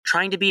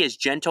trying to be as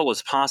gentle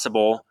as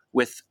possible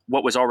with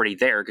what was already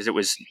there, because it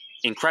was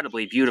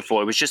incredibly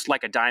beautiful. It was just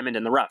like a diamond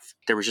in the rough.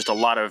 There was just a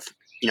lot of,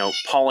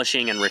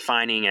 polishing and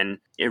refining, and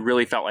it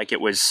really felt like it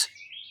was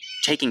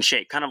taking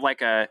shape, kind of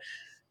like a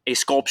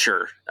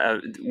sculpture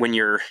when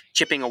you're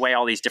chipping away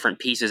all these different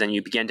pieces and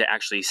you begin to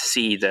actually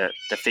see the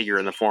figure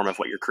and the form of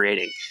what you're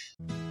creating.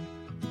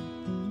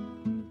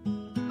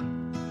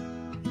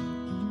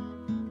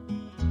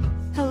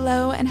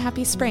 Hello and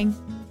happy spring.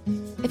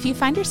 If you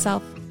find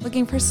yourself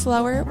looking for a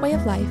slower way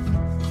of life,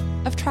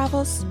 of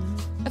travels,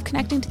 of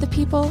connecting to the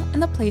people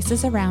and the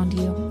places around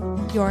you,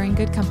 you're in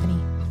good company.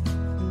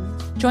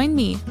 Join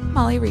me,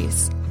 Molly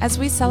Reese, as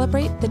we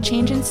celebrate the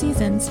change in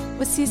seasons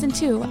with Season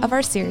 2 of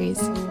our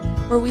series,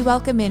 where we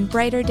welcome in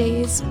brighter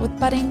days with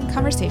budding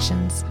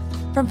conversations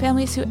from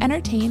families who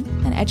entertain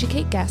and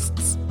educate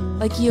guests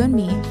like you and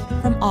me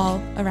from all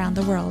around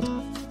the world.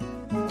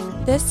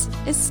 This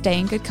is Stay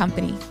in Good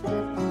Company.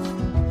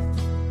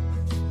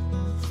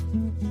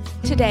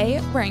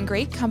 Today, we're in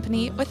great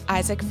company with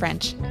Isaac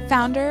French,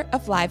 founder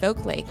of Live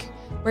Oak Lake,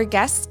 where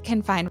guests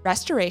can find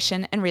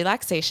restoration and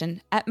relaxation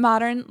at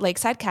modern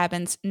lakeside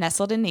cabins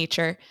nestled in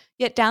nature,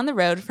 yet down the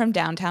road from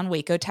downtown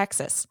Waco,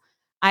 Texas.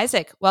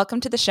 Isaac,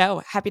 welcome to the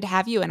show. Happy to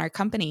have you in our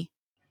company.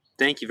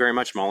 Thank you very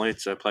much, Molly.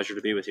 It's a pleasure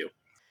to be with you.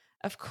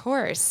 Of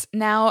course.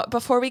 Now,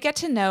 before we get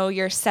to know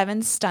your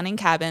 7 stunning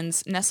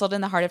cabins nestled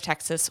in the heart of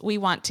Texas, we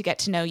want to get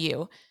to know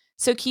you.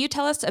 So can you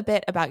tell us a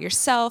bit about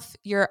yourself,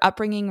 your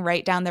upbringing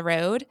right down the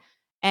road,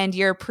 and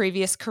your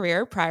previous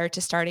career prior to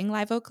starting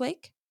Live Oak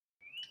Lake?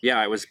 Yeah,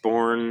 I was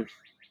born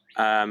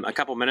a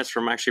couple minutes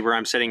from actually where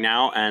I'm sitting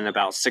now, and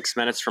about 6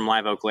 minutes from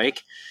Live Oak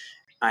Lake.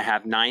 I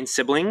have 9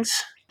 siblings,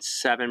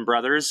 7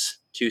 brothers,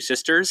 2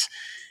 sisters,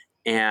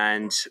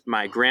 and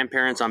my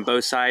grandparents on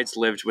both sides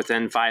lived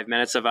within 5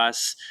 minutes of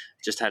us.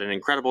 Just had an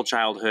incredible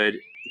childhood.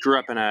 Grew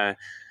up in a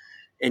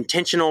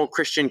intentional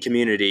Christian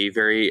community,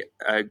 very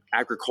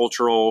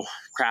agricultural,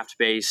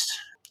 craft-based.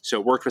 So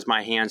worked with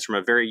my hands from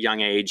a very young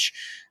age.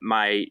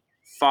 My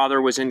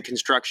father was in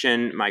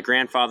construction. My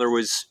grandfather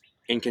was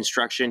in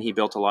construction. He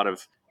built a lot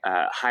of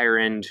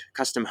higher-end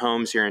custom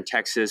homes here in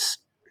Texas.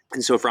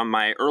 And so from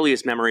my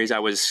earliest memories, I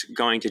was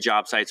going to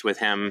job sites with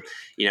him,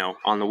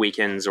 on the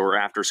weekends or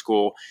after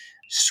school,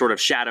 sort of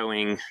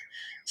shadowing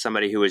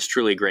somebody who was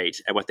truly great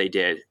at what they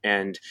did.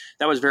 And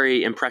that was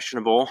very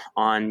impressionable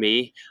on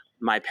me.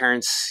 My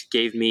parents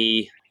gave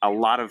me a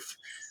lot of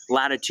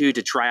latitude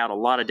to try out a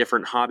lot of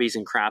different hobbies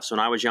and crafts when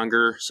I was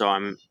younger. So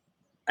I'm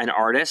an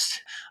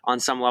artist on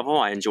some level.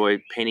 I enjoy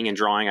painting and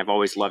drawing. I've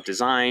always loved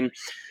design.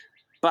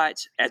 But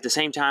at the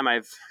same time,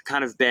 I've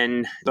kind of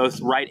been both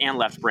right and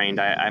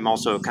left-brained. I'm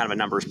also kind of a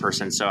numbers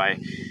person. So I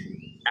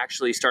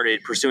actually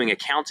started pursuing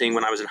accounting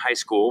when I was in high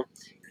school.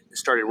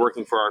 Started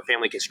working for our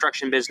family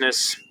construction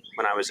business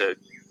when I was a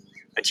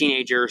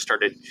teenager.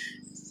 Started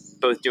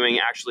both doing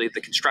actually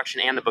the construction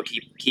and the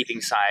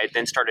bookkeeping side.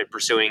 Then started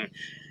pursuing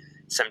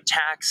some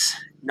tax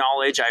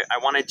knowledge. I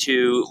wanted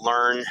to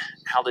learn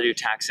how to do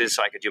taxes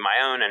so I could do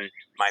my own and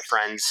my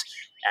friends'.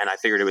 And I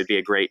figured it would be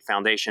a great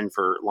foundation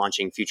for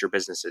launching future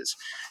businesses.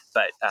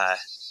 But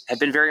have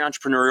been very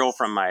entrepreneurial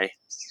from my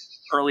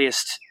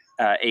earliest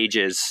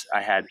ages.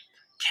 I had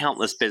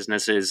countless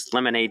businesses,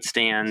 lemonade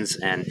stands,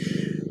 and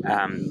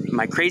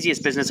my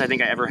craziest business I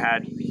think I ever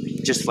had,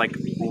 just like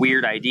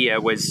weird idea,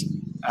 was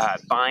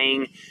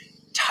buying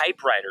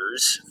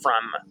typewriters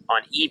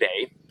on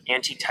eBay,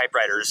 antique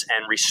typewriters,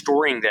 and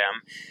restoring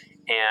them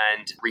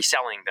and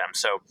reselling them.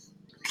 So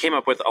I came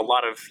up with a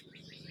lot of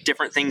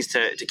different things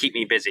to keep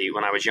me busy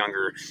when I was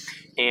younger.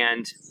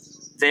 And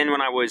then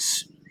when I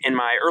was in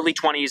my early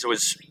 20s, I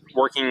was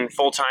working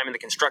full-time in the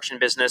construction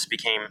business,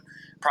 became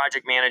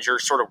project manager,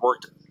 sort of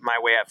worked my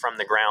way up from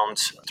the ground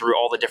through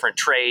all the different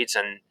trades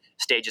and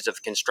stages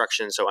of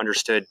construction. So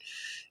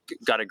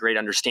got a great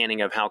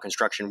understanding of how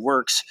construction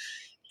works.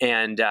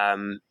 And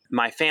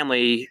my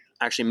family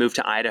actually moved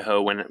to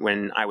Idaho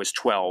when I was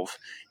 12.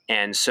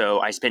 And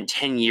so I spent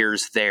 10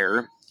 years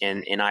there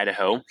in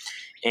Idaho.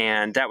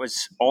 And that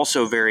was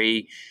also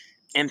very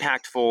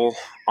impactful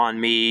on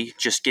me,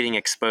 just getting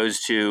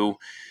exposed to,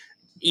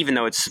 even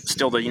though it's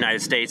still the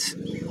United States,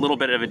 a little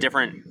bit of a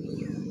different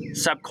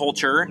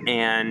subculture,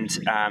 and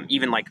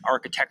even like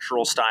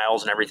architectural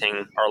styles and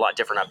everything are a lot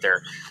different up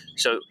there.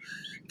 So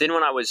then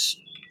when I was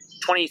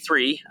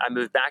 23, I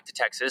moved back to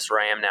Texas, where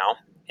I am now,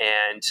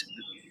 and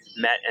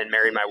met and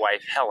married my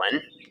wife,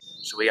 Helen.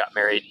 So we got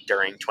married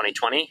during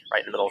 2020, right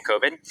in the middle of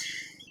COVID.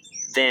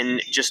 Then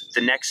just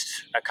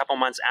a couple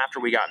months after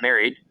we got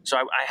married, so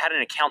I had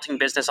an accounting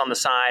business on the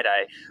side.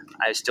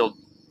 I still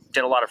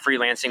did a lot of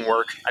freelancing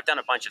work. I've done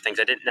a bunch of things.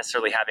 I didn't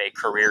necessarily have a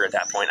career at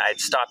that point. I had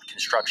stopped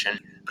construction,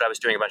 but I was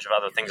doing a bunch of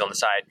other things on the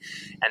side.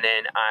 And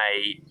then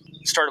I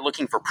started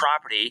looking for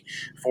property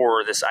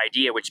for this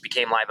idea, which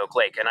became Live Oak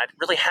Lake. And I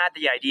really had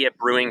the idea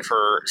brewing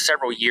for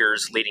several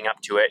years leading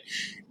up to it.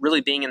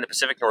 Really being in the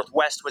Pacific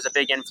Northwest was a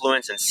big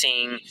influence, and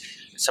seeing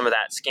some of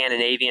that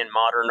Scandinavian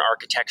modern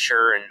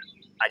architecture, and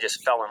I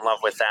just fell in love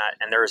with that.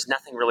 And there is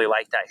nothing really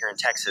like that here in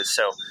Texas.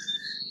 So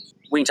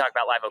we can talk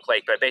about Live Oak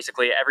Lake, but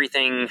basically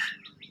everything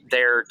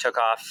there, took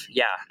off.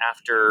 Yeah,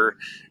 after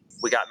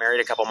we got married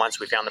a couple months,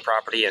 we found the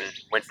property and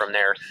went from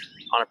there.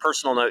 On a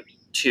personal note,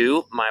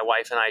 too, my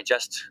wife and I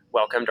just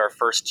welcomed our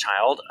first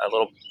child, a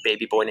little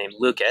baby boy named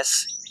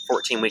Lucas,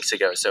 14 weeks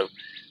ago. So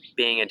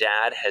being a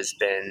dad has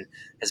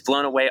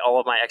blown away all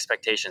of my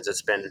expectations.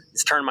 It's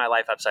turned my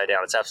life upside down.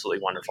 It's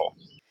absolutely wonderful.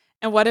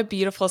 And what a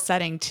beautiful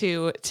setting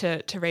to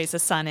raise a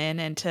son in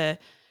and to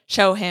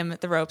show him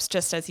the ropes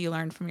just as you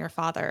learned from your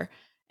father.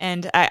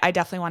 And I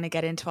definitely want to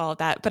get into all of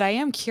that. But I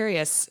am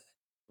curious,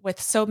 with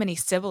so many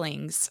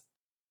siblings,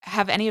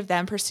 have any of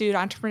them pursued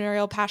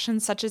entrepreneurial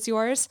passions such as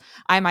yours?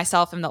 I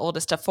myself am the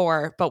oldest of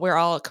four, but we're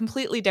all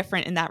completely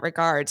different in that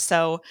regard.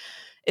 So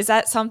is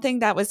that something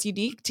that was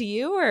unique to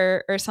you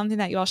or something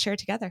that you all share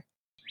together?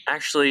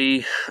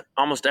 Actually,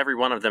 almost every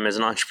one of them is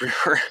an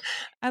entrepreneur.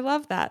 I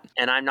love that.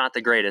 And I'm not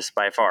the greatest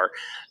by far.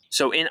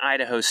 So in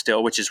Idaho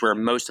still, which is where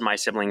most of my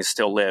siblings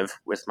still live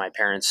with my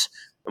parents,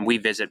 and we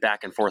visit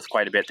back and forth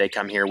quite a bit. They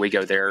come here, we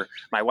go there.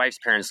 My wife's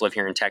parents live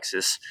here in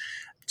Texas,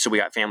 so we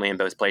got family in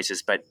both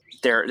places. But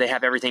they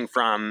have everything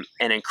from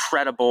an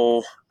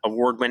incredible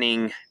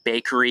award-winning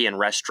bakery and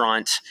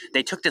restaurant.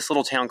 They took this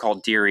little town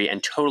called Deary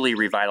and totally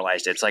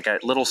revitalized it. It's like a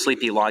little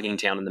sleepy logging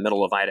town in the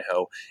middle of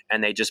Idaho,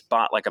 and they just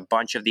bought like a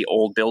bunch of the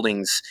old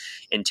buildings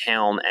in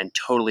town and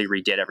totally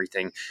redid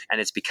everything.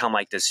 And it's become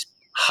like this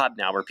hub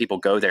now where people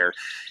go there,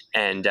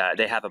 and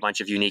they have a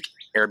bunch of unique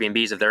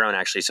Airbnbs of their own,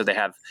 actually. So they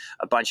have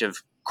a bunch of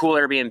cool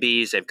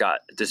Airbnbs. They've got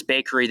this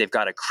bakery. They've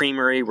got a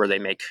creamery where they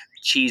make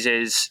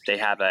cheeses. They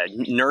have a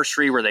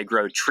nursery where they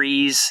grow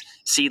trees,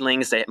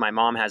 seedlings. My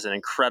mom has an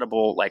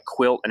incredible like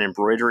quilt and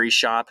embroidery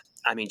shop.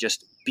 I mean,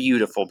 just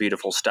beautiful,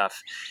 beautiful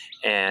stuff.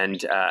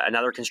 And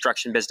another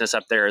construction business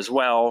up there as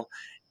well.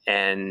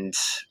 And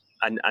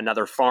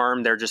another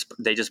farm they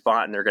just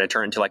bought, and they're going to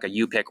turn into like a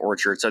U-pick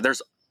orchard. So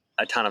there's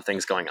a ton of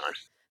things going on.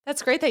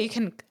 That's great that you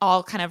can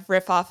all kind of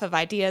riff off of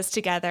ideas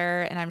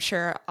together, and I'm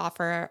sure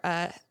offer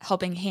a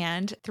helping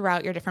hand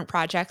throughout your different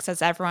projects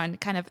as everyone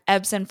kind of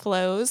ebbs and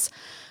flows.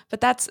 But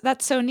that's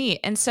so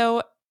neat. And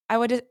so I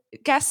would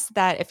guess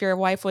that if your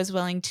wife was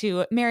willing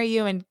to marry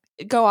you and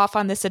go off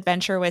on this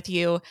adventure with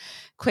you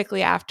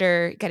quickly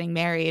after getting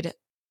married,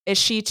 is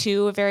she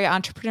too very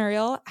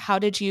entrepreneurial? How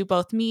did you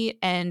both meet,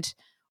 and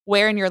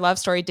where in your love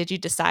story did you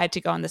decide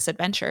to go on this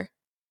adventure?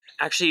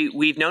 Actually,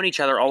 we've known each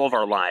other all of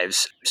our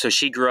lives. So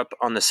she grew up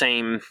on the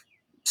same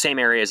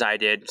area as I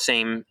did,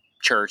 same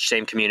church,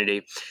 same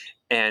community,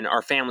 and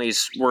our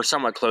families were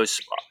somewhat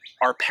close.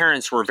 Our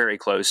parents were very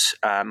close.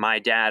 My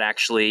dad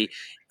actually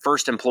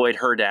first employed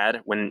her dad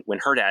when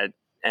her dad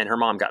and her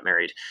mom got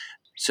married.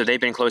 So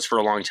they've been close for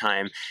a long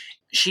time.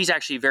 She's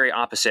actually very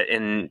opposite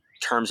in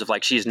terms of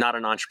like, she's not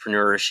an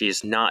entrepreneur.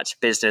 She's not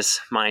business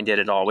minded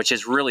at all, which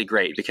is really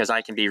great because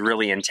I can be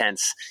really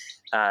intense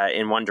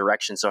in one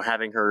direction. So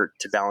having her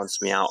to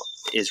balance me out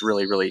is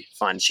really, really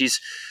fun. She's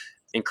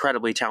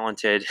incredibly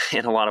talented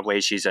in a lot of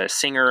ways. She's a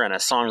singer and a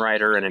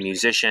songwriter and a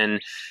musician,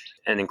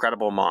 an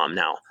incredible mom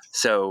now.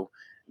 So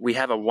we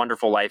have a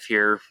wonderful life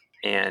here.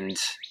 And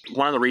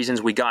one of the reasons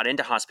we got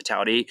into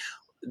hospitality,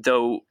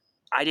 though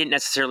I didn't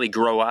necessarily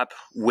grow up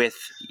with,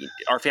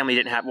 our family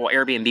didn't have,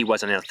 Airbnb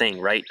wasn't a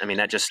thing, right? I mean,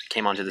 that just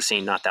came onto the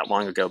scene not that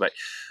long ago, but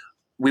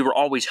we were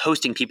always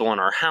hosting people in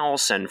our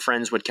house, and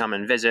friends would come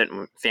and visit,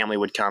 and family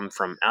would come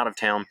from out of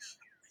town.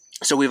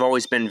 So we've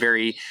always been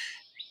very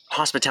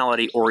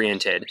hospitality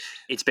oriented.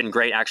 It's been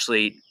great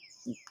actually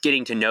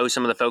getting to know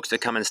some of the folks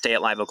that come and stay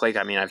at Live Oak Lake.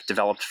 I mean, I've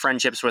developed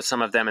friendships with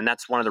some of them, and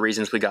that's one of the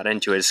reasons we got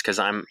into it, is because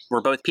we're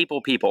both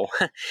people,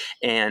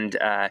 and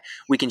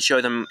we can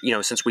show them,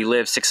 since we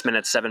live 6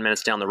 minutes, 7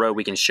 minutes down the road,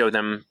 we can show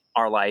them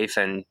our life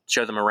and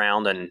show them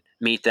around and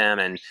meet them.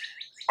 And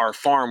our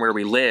farm where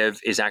we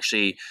live is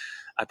actually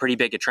a pretty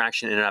big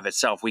attraction in and of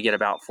itself. We get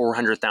about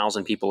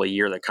 400,000 people a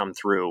year that come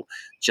through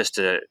just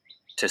to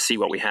see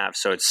what we have.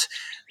 So it's,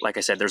 like I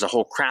said, there's a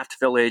whole craft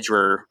village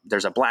where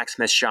there's a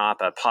blacksmith shop,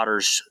 a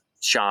potter's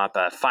shop,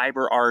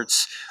 fiber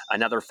arts,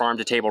 another farm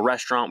to table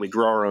restaurant. We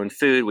grow our own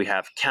food. We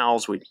have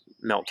cows. We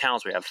milk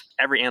cows. We have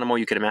every animal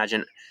you could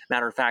imagine.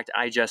 Matter of fact,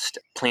 I just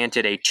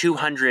planted a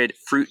 200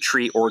 fruit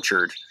tree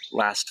orchard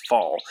last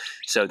fall.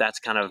 So that's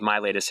kind of my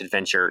latest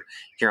adventure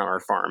here on our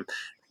farm,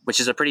 which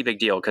is a pretty big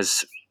deal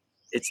because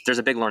there's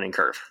a big learning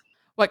curve.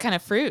 What kind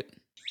of fruit?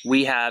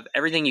 We have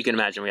everything you can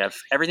imagine. We have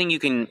everything you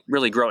can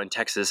really grow in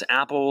Texas: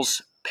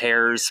 apples,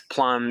 pears,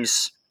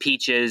 plums,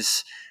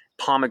 peaches,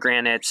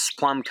 pomegranates,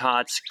 plum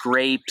cots,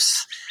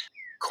 grapes,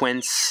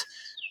 quince,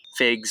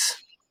 figs,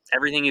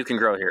 everything you can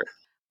grow here.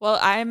 Well,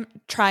 I'm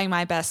trying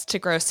my best to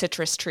grow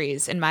citrus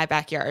trees in my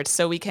backyard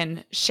so we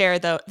can share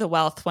the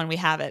wealth when we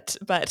have it.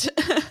 But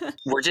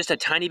we're just a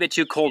tiny bit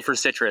too cold for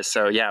citrus.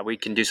 So yeah, we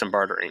can do some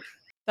bartering.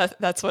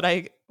 That's what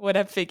I would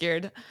have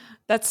figured.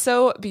 That's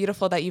so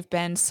beautiful that you've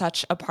been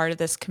such a part of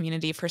this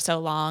community for so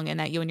long, and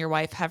that you and your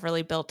wife have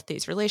really built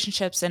these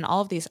relationships and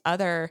all of these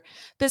other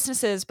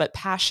businesses, but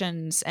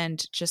passions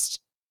and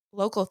just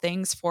local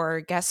things for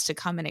guests to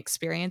come and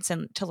experience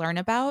and to learn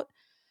about.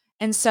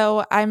 And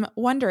so I'm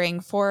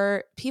wondering,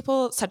 for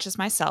people such as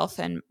myself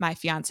and my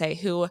fiance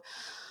who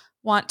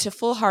want to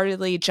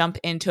full-heartedly jump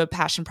into a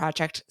passion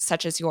project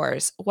such as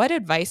yours, what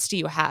advice do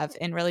you have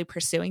in really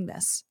pursuing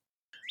this?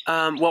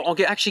 Well, I'll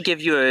actually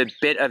give you a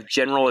bit of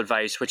general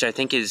advice, which I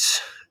think is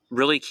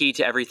really key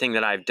to everything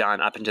that I've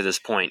done up until this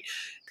point.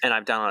 And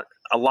I've done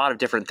a lot of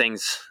different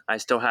things. I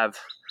still have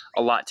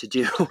a lot to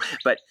do,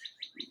 but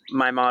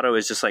my motto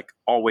is just like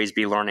always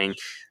be learning.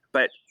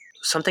 But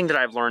something that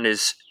I've learned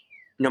is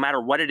no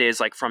matter what it is,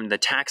 like from the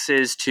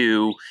taxes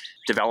to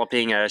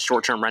developing a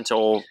short-term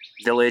rental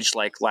village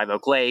like Live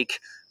Oak Lake,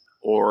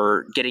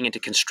 or getting into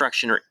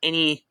construction or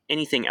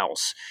anything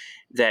else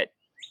that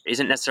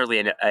isn't necessarily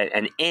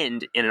an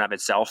end in and of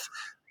itself.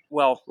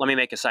 Well, let me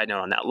make a side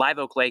note on that. Live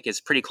Oak Lake is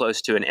pretty close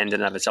to an end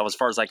in and of itself as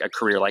far as like a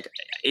career. Like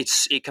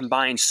it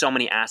combines so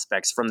many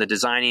aspects from the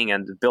designing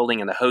and the building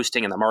and the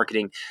hosting and the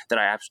marketing that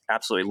I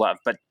absolutely love.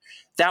 But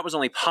that was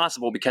only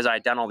possible because I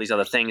had done all these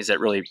other things that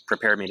really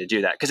prepared me to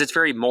do that, because it's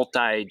very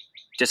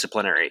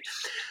multidisciplinary.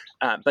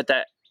 But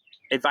the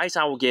advice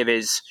I will give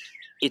is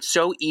it's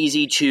so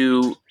easy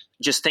to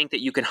just think that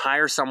you can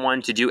hire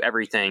someone to do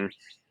everything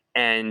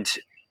and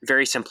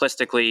very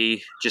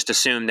simplistically just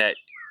assume that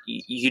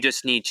you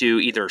just need to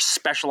either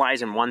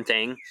specialize in one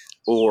thing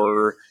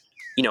or,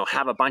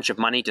 have a bunch of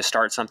money to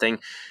start something.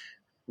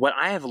 What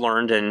I have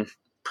learned and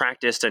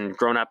practiced and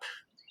grown up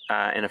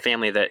in a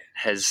family that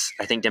has,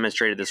 I think,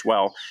 demonstrated this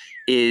well,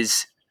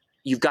 is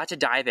you've got to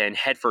dive in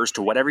headfirst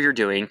to whatever you're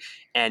doing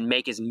and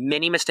make as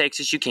many mistakes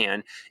as you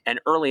can. And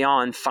early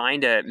on,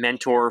 find a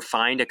mentor,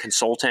 find a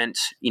consultant,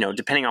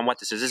 depending on what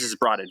this is. This is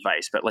broad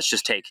advice, but let's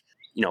just take,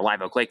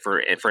 Live Oak Lake,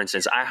 for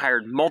instance. I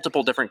hired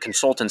multiple different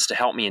consultants to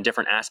help me in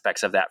different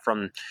aspects of that,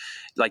 from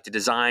like the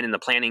design and the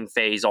planning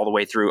phase all the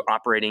way through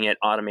operating it,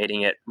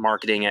 automating it,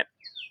 marketing it.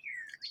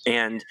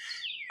 And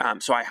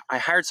so I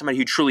hired somebody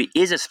who truly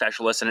is a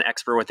specialist and an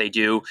expert at what they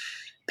do,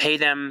 pay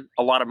them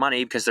a lot of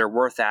money because they're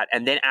worth that,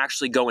 and then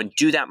actually go and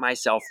do that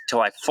myself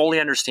till I fully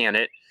understand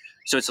it.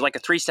 So it's like a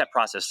 3-step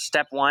process.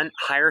 Step 1,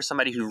 hire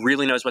somebody who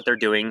really knows what they're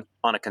doing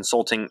on a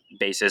consulting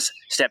basis.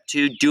 Step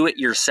 2, do it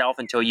yourself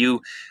until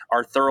you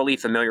are thoroughly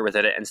familiar with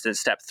it. And then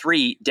step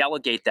 3,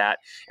 delegate that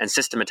and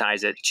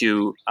systematize it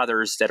to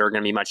others that are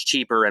going to be much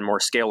cheaper and more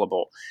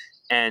scalable.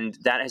 And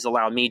that has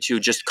allowed me to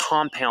just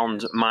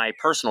compound my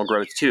personal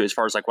growth too, as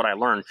far as like what I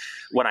learn,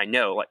 what I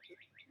know. Like,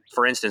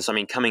 for instance,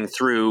 coming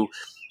through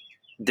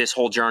this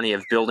whole journey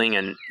of building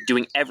and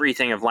doing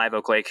everything of Live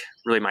Oak Lake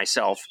really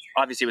myself.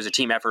 Obviously, it was a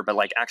team effort, but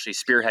like actually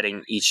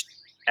spearheading each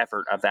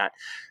effort of that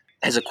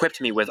has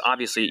equipped me with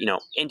obviously,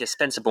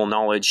 indispensable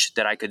knowledge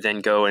that I could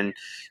then go and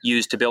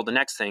use to build the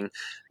next thing.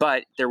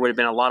 But there would have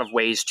been a lot of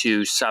ways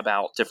to sub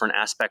out different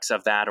aspects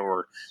of that,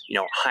 or,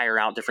 hire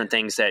out different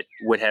things that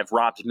would have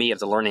robbed me of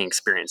the learning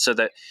experience. So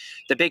the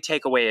big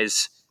takeaway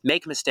is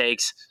make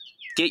mistakes,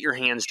 get your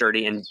hands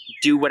dirty, and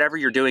do whatever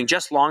you're doing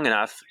just long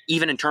enough,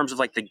 even in terms of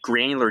like the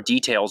granular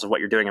details of what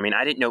you're doing.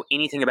 I didn't know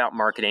anything about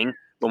marketing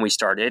when we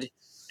started,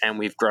 and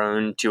we've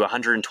grown to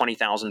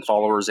 120,000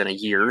 followers in a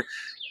year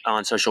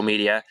on social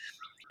media.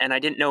 And I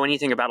didn't know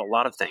anything about a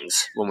lot of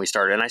things when we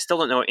started, and I still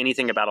don't know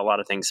anything about a lot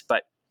of things,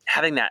 but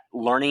having that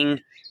learning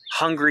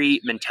hungry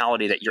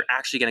mentality that you're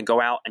actually going to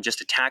go out and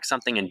just attack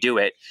something and do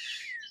it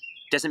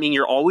doesn't mean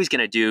you're always going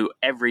to do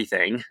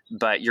everything,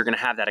 but you're going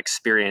to have that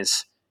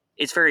experience.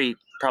 It's very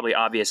probably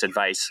obvious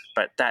advice,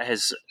 but that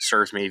has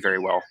served me very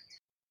well.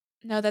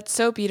 No, that's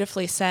so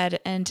beautifully said.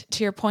 And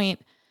to your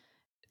point,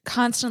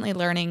 constantly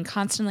learning,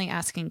 constantly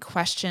asking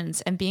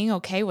questions, and being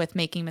okay with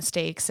making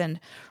mistakes and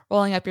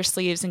rolling up your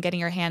sleeves and getting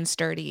your hands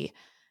dirty.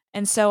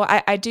 And so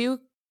I do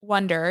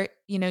wonder,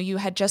 you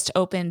had just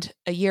opened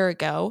a year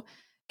ago.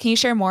 Can you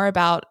share more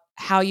about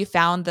how you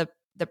found the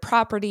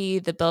property,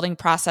 the building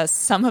process,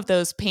 some of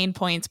those pain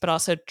points, but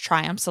also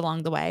triumphs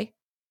along the way?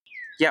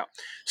 Yeah.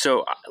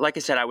 So like I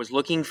said, I was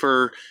looking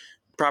for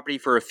property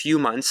for a few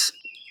months,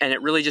 and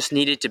it really just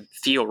needed to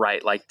feel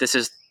right. Like this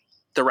is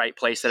the right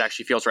place that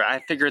actually feels right.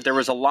 I figured there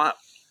was a lot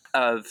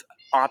of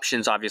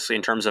options, obviously,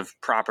 in terms of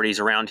properties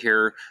around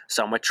here,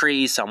 some with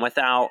trees, some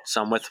without,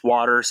 some with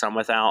water, some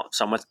without,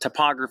 some with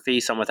topography,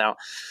 some without.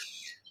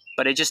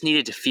 But it just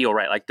needed to feel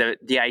right. Like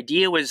the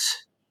idea was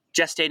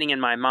gestating in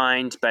my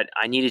mind, but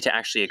I needed to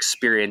actually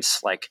experience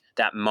like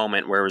that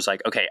moment where it was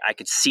like, okay, I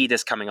could see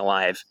this coming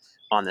alive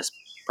on this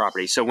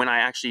property. So when I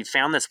actually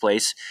found this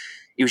place,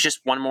 it was just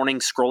one morning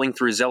scrolling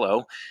through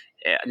Zillow.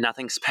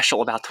 Nothing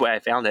special about the way I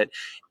found it,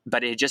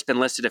 but it had just been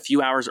listed a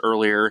few hours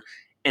earlier,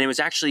 and it was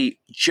actually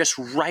just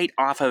right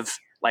off of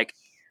like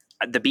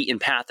the beaten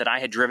path that I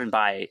had driven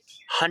by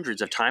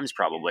hundreds of times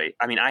probably.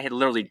 I had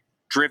literally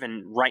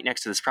driven right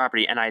next to this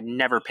property, and I'd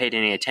never paid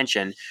any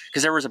attention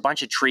because there was a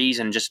bunch of trees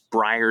and just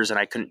briars, and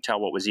I couldn't tell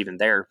what was even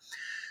there.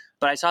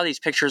 But I saw these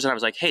pictures, and I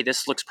was like, hey,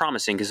 this looks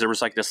promising, because there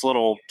was like this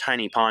little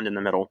tiny pond in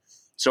the middle.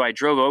 So I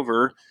drove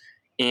over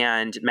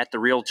and met the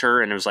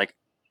realtor, and it was like,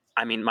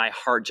 my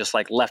heart just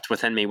like left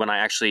within me when I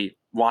actually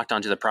walked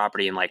onto the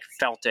property and like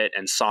felt it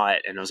and saw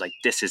it. And it was like,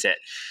 this is it.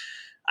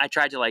 I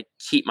tried to like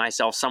keep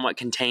myself somewhat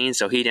contained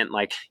so he didn't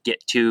like get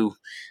too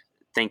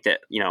think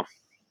that,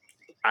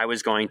 I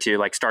was going to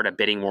like start a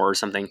bidding war or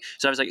something.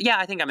 So I was like, yeah,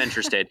 I think I'm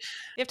interested.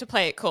 You have to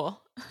play it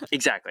cool.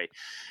 Exactly.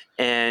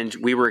 And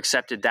we were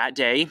accepted that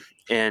day.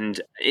 And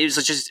it was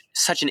just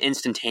such an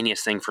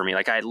instantaneous thing for me.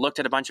 Like, I had looked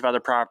at a bunch of other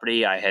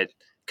property, I had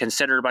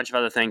considered a bunch of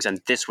other things, and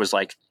this was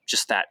like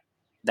just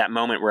that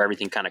moment where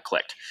everything kind of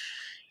clicked.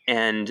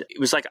 And it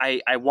was like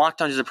I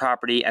walked onto the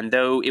property, and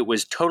though it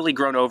was totally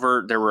grown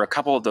over, there were a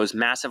couple of those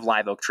massive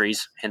live oak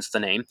trees, hence the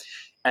name,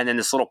 and then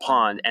this little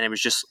pond. And it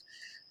was just,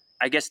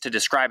 I guess to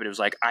describe it, it was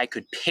like I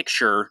could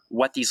picture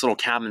what these little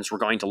cabins were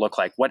going to look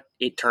like, what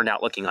it turned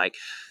out looking like.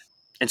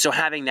 And so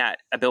having that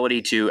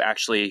ability to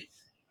actually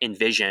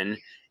envision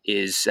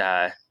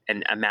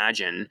and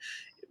imagine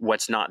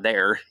what's not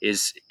there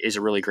is a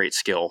really great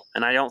skill.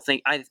 And I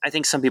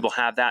think some people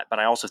have that, but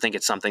I also think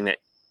it's something that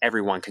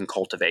everyone can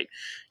cultivate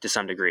to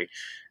some degree.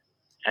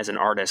 As an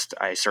artist,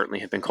 I certainly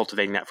have been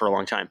cultivating that for a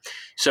long time.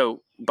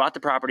 So bought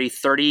the property.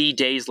 30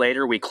 days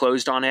later, we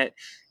closed on it.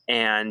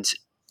 And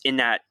in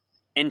that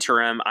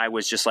interim, I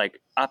was just like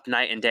up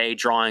night and day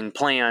drawing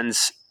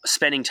plans,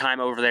 spending time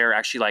over there,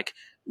 actually like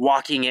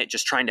walking it,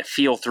 just trying to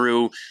feel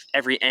through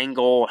every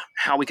angle,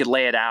 how we could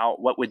lay it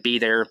out, what would be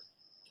there,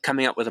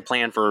 coming up with a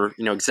plan for,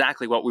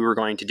 exactly what we were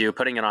going to do,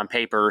 putting it on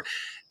paper.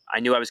 I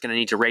knew I was going to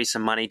need to raise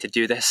some money to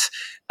do this.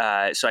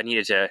 So I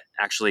needed to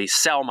actually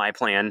sell my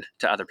plan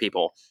to other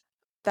people.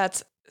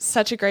 That's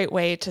such a great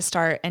way to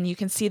start. And you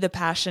can see the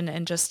passion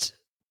and just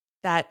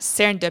that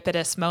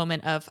serendipitous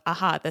moment of,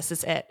 aha, this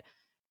is it.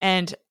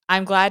 And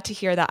I'm glad to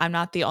hear that I'm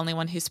not the only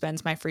one who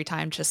spends my free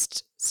time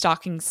just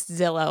stalking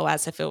Zillow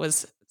as if it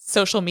was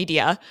social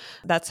media.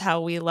 That's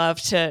how we love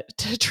to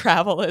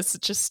travel, is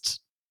just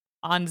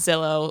on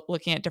Zillow,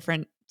 looking at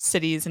different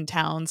cities and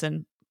towns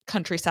and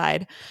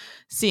countryside,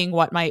 seeing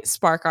what might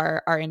spark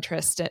our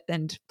interest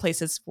and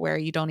places where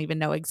you don't even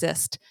know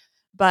exist.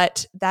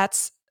 But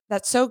that's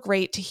so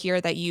great to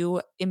hear that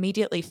you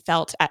immediately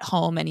felt at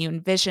home and you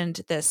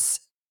envisioned this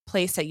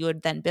place that you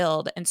would then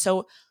build. And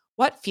so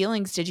what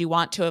feelings did you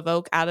want to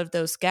evoke out of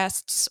those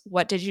guests?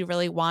 What did you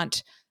really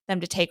want them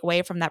to take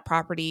away from that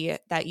property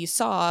that you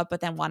saw, but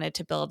then wanted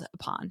to build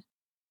upon?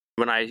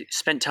 When I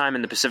spent time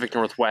in the Pacific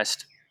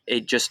Northwest,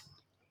 it just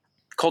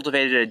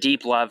cultivated a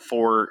deep love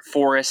for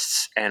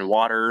forests and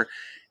water,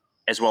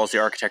 as well as the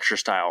architecture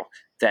style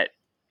that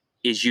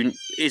is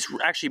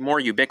actually more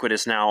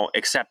ubiquitous now,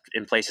 except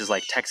in places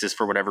like Texas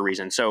for whatever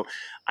reason. So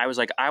I was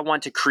like, I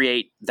want to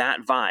create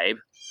that vibe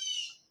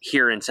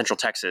here in Central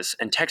Texas.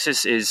 And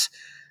Texas is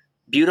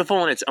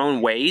beautiful in its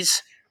own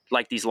ways.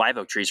 Like these live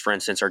oak trees, for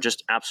instance, are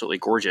just absolutely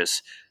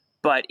gorgeous.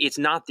 But it's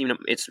not,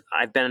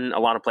 I've been a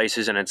lot of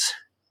places and it's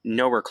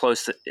nowhere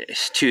close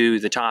to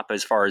the top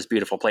as far as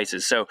beautiful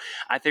places. So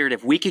I figured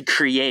if we could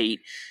create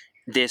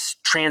this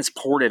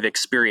transportive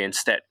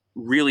experience that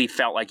really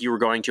felt like you were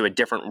going to a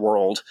different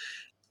world,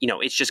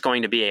 it's just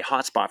going to be a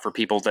hotspot for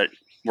people that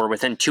were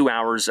within 2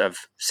 hours of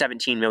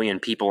 17 million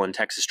people in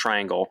Texas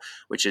Triangle,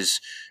 which is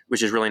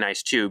really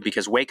nice too,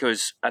 because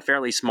Waco's a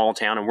fairly small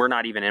town and we're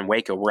not even in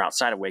Waco. We're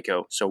outside of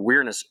Waco. So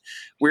we're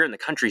in the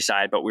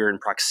countryside, but we're in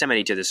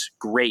proximity to this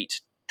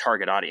great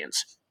target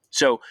audience.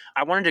 So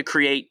I wanted to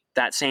create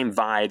that same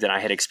vibe that I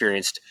had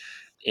experienced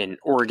in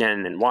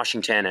Oregon and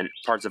Washington and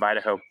parts of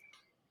Idaho.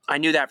 I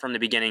knew that from the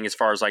beginning, as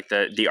far as like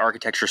the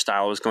architecture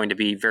style was going to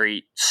be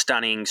very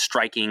stunning,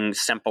 striking,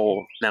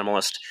 simple,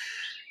 minimalist.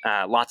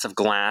 Lots of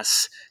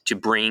glass to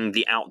bring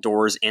the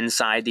outdoors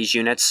inside these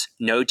units.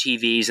 No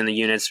TVs in the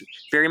units.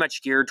 Very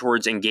much geared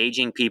towards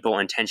engaging people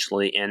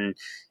intentionally in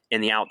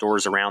the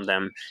outdoors around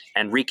them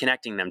and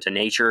reconnecting them to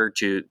nature,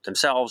 to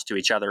themselves, to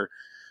each other.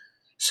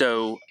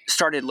 So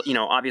started,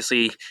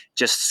 obviously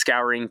just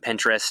scouring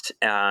Pinterest,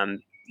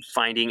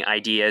 finding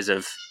ideas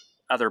of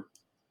other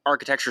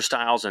architecture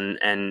styles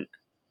and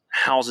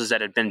houses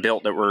that had been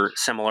built that were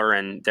similar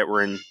and that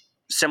were in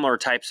similar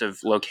types of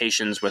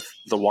locations with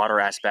the water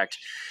aspect.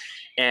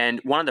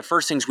 And one of the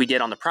first things we did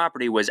on the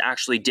property was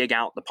actually dig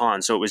out the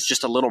pond. So it was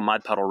just a little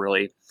mud puddle,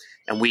 really.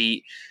 And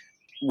we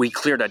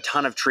cleared a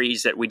ton of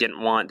trees that we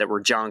didn't want, that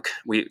were junk.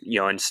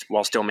 And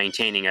while still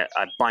maintaining a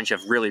bunch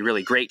of really,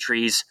 really great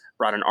trees,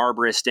 brought an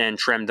arborist in,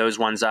 trimmed those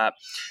ones up,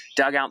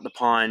 dug out the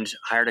pond,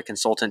 hired a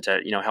consultant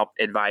to, help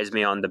advise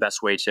me on the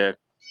best way to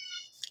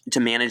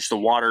manage the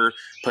water,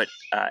 put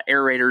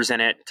aerators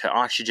in it to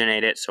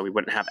oxygenate it so we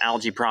wouldn't have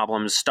algae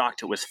problems,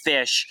 stocked it with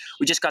fish.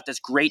 We just got this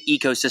great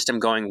ecosystem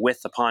going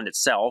with the pond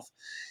itself,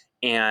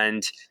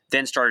 and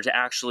then started to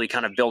actually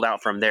kind of build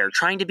out from there,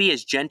 trying to be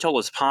as gentle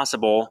as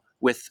possible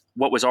with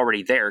what was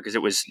already there, because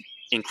it was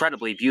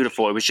incredibly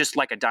beautiful. It was just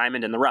like a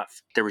diamond in the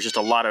rough. There was just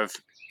a lot of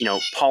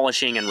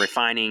polishing and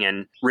refining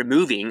and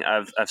removing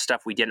of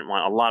stuff we didn't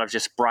want, a lot of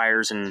just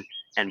briars and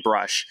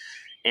brush.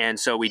 And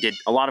so we did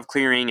a lot of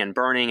clearing and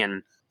burning,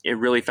 and it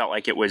really felt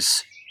like it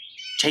was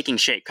taking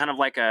shape, kind of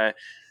like a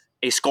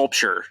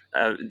sculpture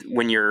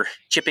when you're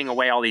chipping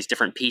away all these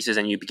different pieces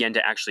and you begin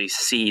to actually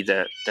see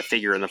the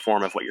figure and the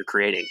form of what you're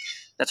creating.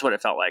 That's what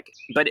it felt like.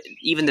 But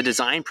even the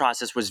design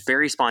process was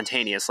very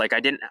spontaneous. Like, I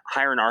didn't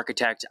hire an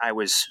architect. I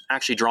was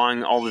actually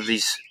drawing all of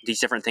these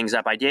different things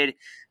up. I did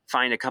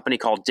find a company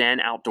called Den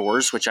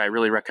Outdoors, which I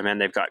really recommend.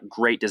 They've got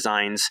great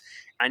designs.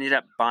 I ended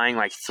up buying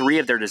like 3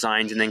 of their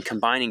designs and then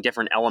combining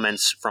different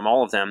elements from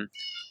all of them,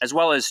 as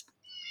well as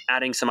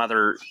adding some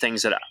other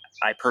things that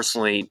I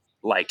personally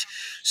liked.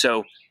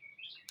 So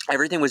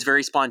everything was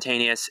very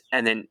spontaneous.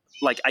 And then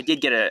like I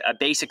did get a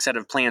basic set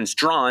of plans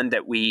drawn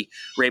that we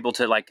were able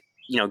to like,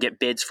 get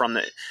bids from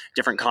the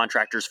different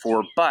contractors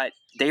for, but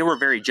they were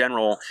very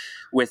general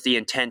with the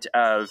intent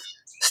of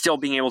still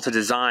being able to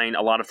design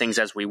a lot of things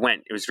as we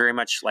went. It was very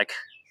much like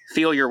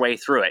feel your way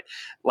through it.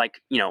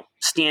 Like,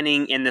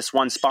 standing in this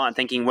one spot and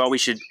thinking, well, we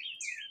should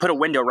put a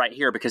window right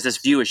here because this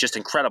view is just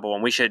incredible.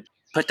 And we should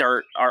put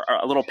our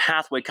little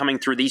pathway coming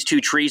through these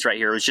 2 trees right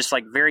here. It was just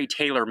like very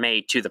tailor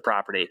made to the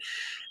property,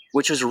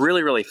 which was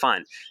really, really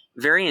fun.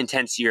 Very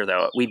intense year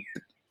though.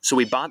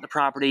 We bought the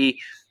property,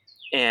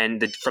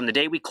 and from the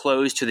day we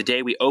closed to the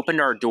day we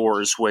opened our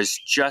doors was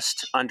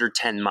just under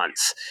 10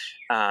 months.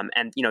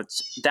 And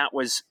that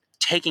was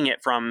taking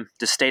it from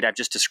the state I've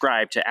just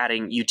described to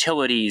adding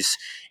utilities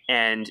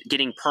and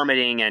getting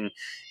permitting and,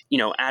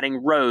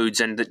 adding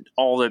roads and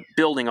all the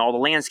building, all the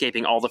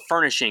landscaping, all the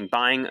furnishing,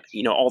 buying,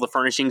 all the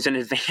furnishings in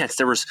advance.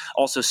 There was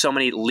also so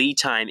many lead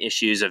time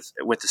issues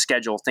with the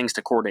schedule, things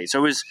to coordinate. So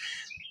it was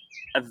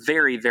a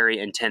very, very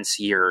intense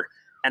year.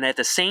 And at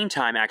the same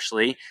time,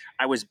 actually,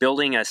 I was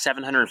building a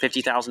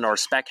 $750,000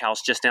 spec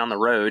house just down the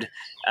road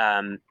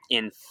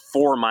in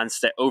 4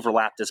 months that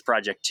overlapped this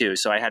project too.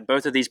 So I had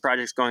both of these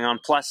projects going on,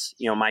 plus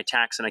my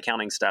tax and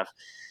accounting stuff.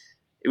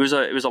 It was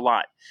a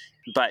lot,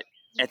 but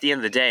at the end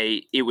of the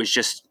day, it was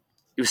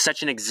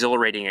such an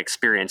exhilarating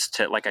experience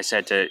to, like I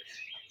said, to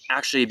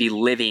actually be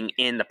living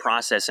in the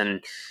process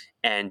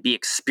and be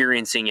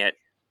experiencing it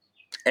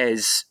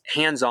as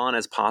hands-on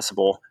as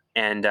possible.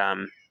 And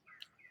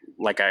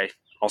like I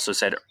also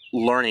said,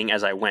 learning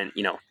as I went,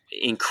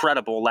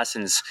 incredible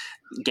lessons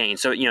gained.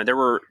 So, there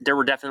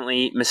were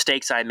definitely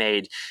mistakes I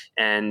made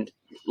and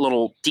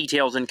little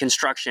details in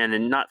construction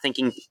and not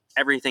thinking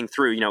everything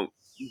through.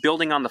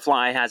 Building on the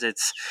fly has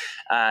its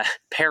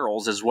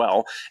perils as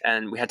well.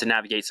 And we had to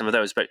navigate some of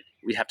those, but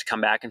we have to come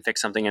back and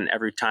fix something. And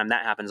every time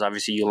that happens,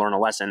 obviously you learn a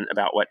lesson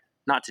about what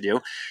not to do.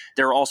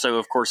 There are also,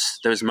 of course,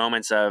 those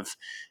moments of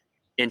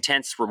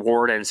intense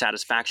reward and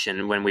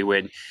satisfaction when we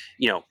would,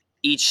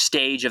 each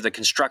stage of the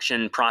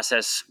construction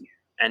process,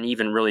 and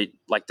even really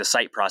like the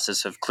site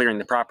process of clearing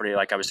the property,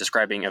 like I was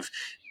describing, of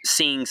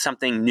seeing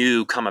something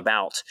new come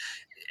about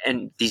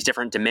and these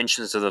different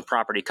dimensions of the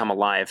property come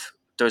alive.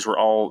 Those were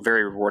all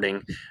very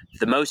rewarding.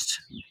 The most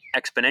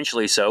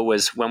exponentially so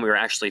was when we were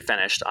actually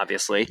finished,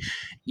 obviously.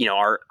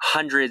 Our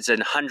hundreds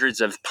and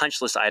hundreds of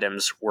punch list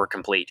items were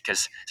complete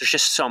because there's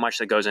just so much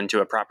that goes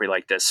into a property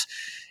like this.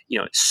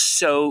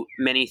 So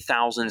many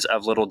thousands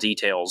of little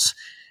details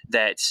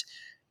that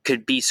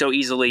could be so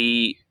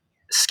easily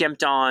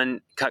skimped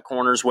on, cut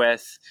corners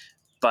with,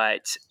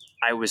 but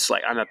I was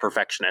like, I'm a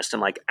perfectionist,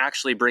 and like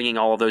actually bringing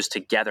all of those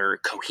together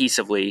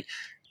cohesively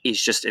is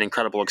just an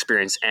incredible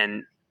experience.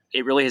 And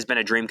it really has been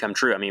a dream come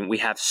true. I mean, we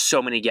have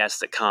so many guests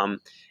that come,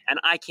 and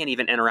I can't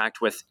even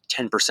interact with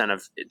 10%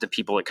 of the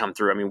people that come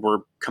through. I mean, we're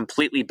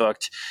completely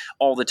booked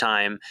all the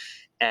time,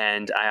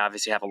 and I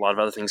obviously have a lot of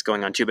other things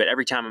going on too, but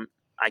every time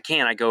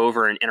I go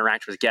over and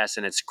interact with guests,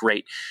 and it's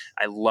great.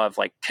 I love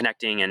like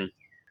connecting, and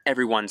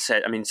everyone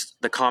said,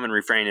 the common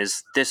refrain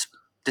is this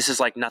is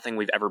like nothing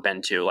we've ever been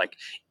to. Like,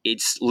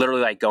 it's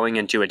literally like going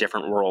into a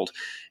different world.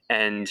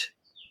 And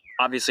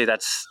obviously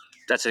that's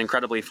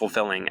incredibly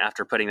fulfilling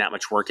after putting that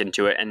much work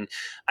into it. And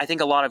I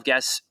think a lot of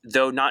guests,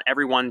 though not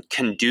everyone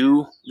can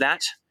do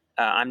that.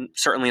 I'm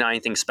certainly not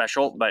anything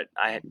special, but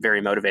I'm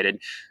very motivated,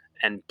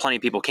 and plenty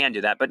of people can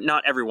do that, but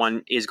not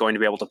everyone is going to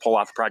be able to pull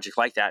off a project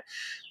like that.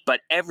 But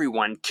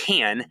everyone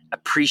can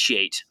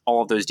appreciate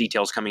all of those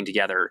details coming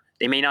together.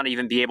 They may not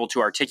even be able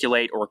to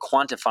articulate or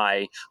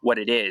quantify what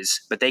it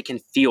is, but they can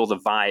feel the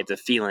vibe, the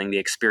feeling, the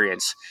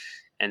experience.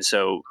 And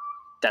so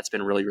that's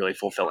been really, really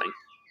fulfilling.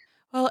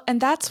 Well, and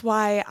that's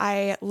why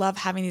I love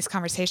having these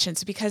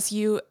conversations, because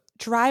you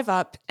drive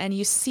up and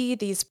you see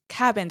these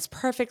cabins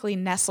perfectly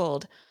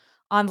nestled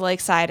on the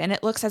lakeside, and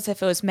it looks as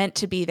if it was meant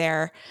to be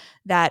there,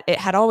 that it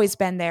had always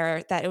been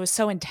there, that it was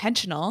so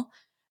intentional.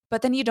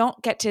 But then you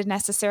don't get to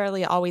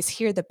necessarily always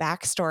hear the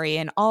backstory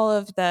and all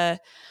of the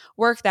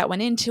work that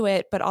went into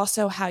it, but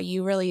also how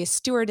you really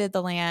stewarded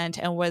the land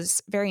and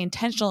was very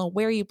intentional in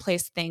where you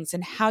placed things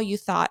and how you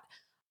thought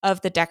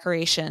of the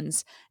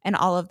decorations and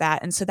all of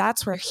that. And so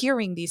that's where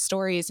hearing these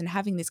stories and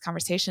having these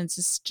conversations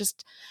is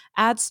just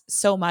adds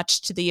so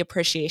much to the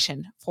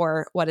appreciation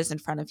for what is in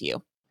front of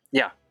you.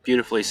 Yeah,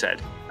 beautifully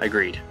said.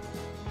 Agreed.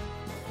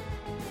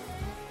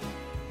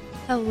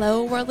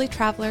 Hello, worldly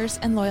travelers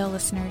and loyal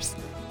listeners.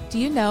 Do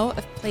you know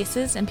of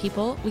places and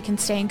people we can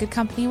stay in good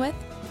company with?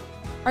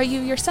 Are you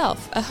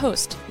yourself a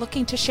host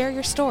looking to share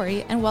your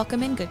story and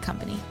welcome in good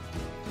company?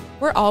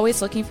 We're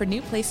always looking for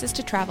new places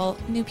to travel,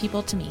 new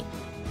people to meet.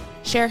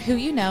 Share who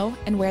you know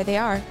and where they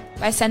are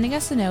by sending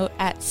us a note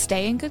at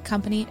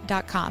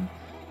stayingoodcompany.com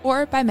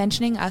or by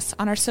mentioning us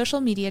on our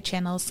social media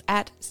channels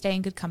at Stay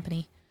in Good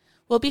Company.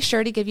 We'll be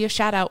sure to give you a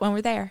shout out when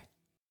we're there.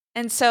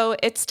 And so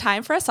it's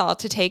time for us all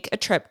to take a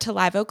trip to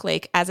Live Oak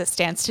Lake as it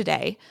stands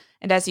today.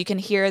 And as you can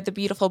hear the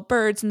beautiful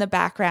birds in the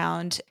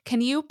background,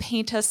 can you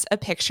paint us a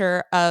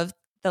picture of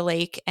the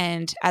lake?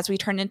 And as we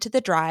turn into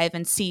the drive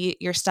and see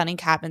your stunning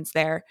cabins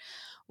there,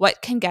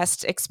 what can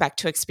guests expect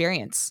to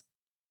experience?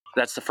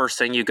 That's the first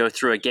thing. You go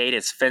through a gate.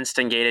 It's fenced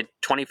and gated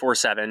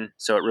 24/7.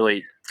 So it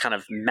really kind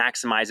of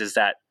maximizes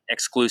that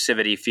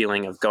exclusivity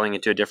feeling of going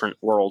into a different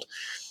world.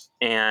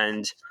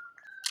 And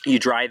you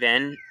drive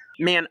in.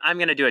 Man, I'm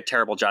going to do a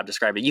terrible job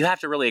describing it. You have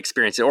to really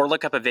experience it or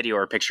look up a video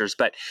or pictures,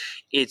 but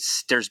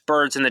there's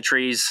birds in the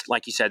trees.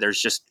 Like you said, there's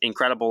just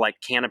incredible like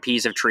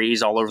canopies of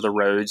trees all over the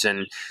roads,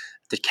 and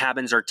the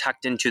cabins are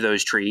tucked into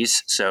those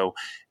trees. So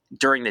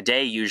during the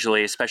day,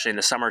 usually, especially in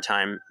the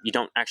summertime, you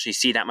don't actually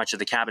see that much of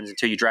the cabins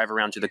until you drive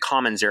around to the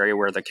commons area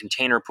where the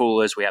container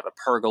pool is. We have a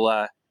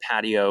pergola,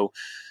 patio,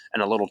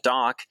 and a little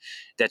dock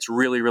that's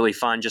really, really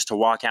fun just to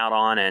walk out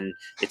on, and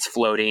it's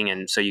floating.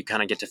 And so you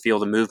kind of get to feel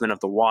the movement of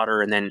the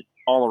water. And then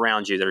all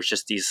around you, there's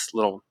just these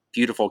little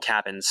beautiful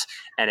cabins.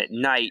 And at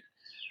night,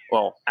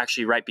 well,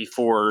 actually right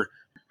before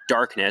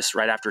darkness,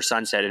 right after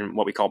sunset in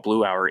what we call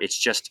blue hour, it's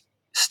just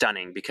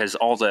stunning because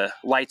all the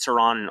lights are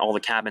on in all the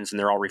cabins and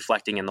they're all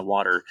reflecting in the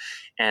water.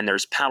 And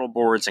there's paddle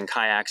boards and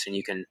kayaks, and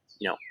you can,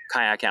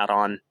 kayak out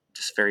on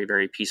this very,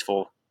 very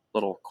peaceful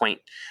little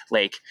quaint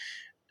lake.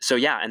 So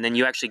yeah, and then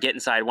you actually get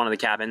inside one of the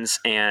cabins,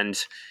 and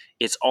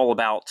it's all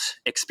about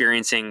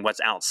experiencing what's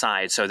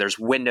outside. So there's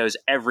windows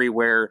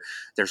everywhere.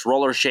 There's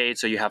roller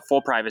shades, so you have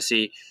full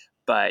privacy,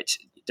 but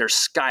there's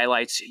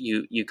skylights.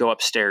 You go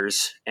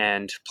upstairs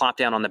and plop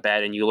down on the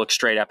bed, and you look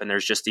straight up, and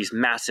there's just these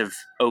massive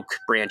oak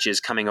branches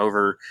coming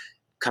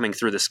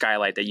through the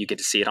skylight that you get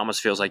to see. It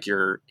almost feels like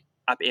you're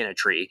up in a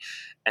tree,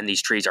 and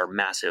these trees are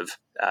massive,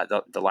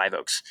 the live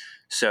oaks.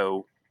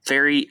 So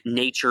very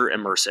nature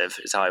immersive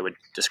is how I would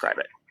describe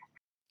it.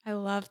 I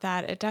love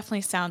that. It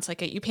definitely sounds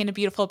like it. You paint a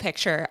beautiful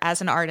picture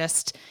as an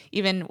artist,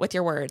 even with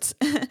your words.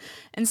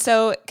 And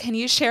so, can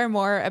you share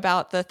more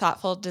about the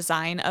thoughtful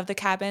design of the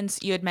cabins?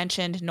 You had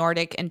mentioned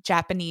Nordic and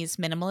Japanese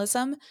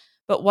minimalism,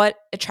 but what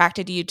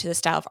attracted you to the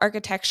style of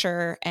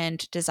architecture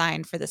and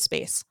design for the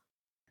space?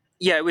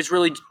 Yeah, it was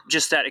really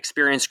just that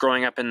experience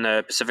growing up in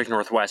the Pacific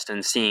Northwest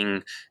and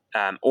seeing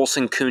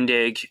Olsen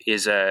Kundig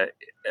is a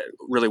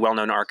really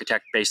well-known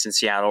architect based in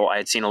Seattle. I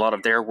had seen a lot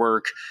of their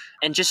work,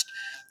 and just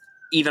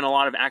even a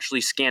lot of actually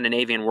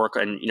Scandinavian work,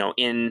 and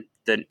in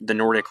the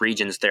Nordic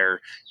regions there.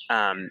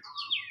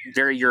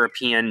 Very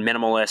European,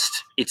 minimalist.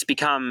 It's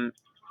become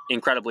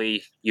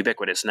incredibly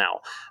ubiquitous now,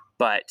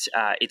 but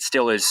it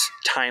still is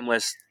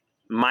timeless.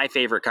 My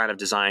favorite kind of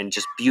design,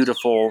 just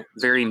beautiful,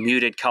 very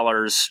muted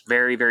colors,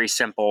 very, very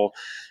simple,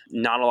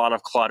 not a lot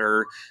of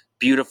clutter,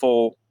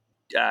 beautiful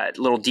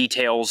little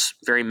details,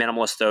 very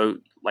minimalist though,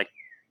 like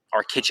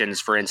our kitchens,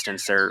 for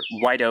instance. They're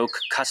white oak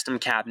custom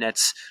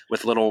cabinets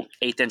with little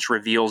 1/8-inch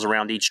reveals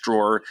around each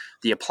drawer.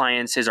 The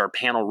appliances are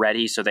panel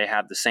ready, so they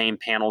have the same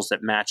panels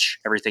that match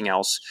everything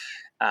else.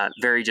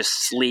 Very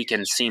just sleek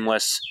and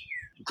seamless.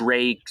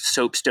 Gray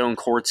soapstone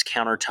quartz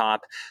countertop,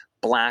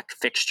 black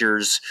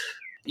fixtures.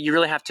 You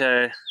really have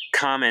to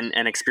come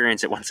and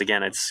experience it once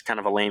again. It's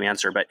kind of a lame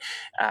answer, but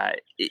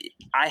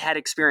I had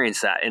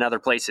experienced that in other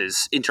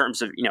places in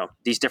terms of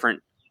these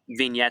different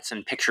vignettes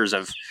and pictures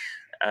of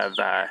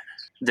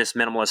this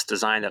minimalist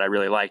design that I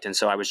really liked. And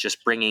so I was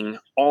just bringing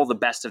all the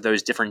best of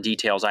those different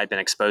details I'd been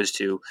exposed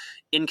to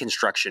in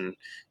construction.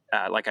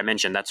 Like I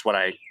mentioned, that's what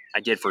I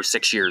did for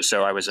 6 years.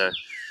 So I was a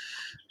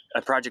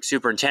project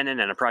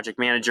superintendent and a project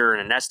manager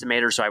and an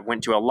estimator. So I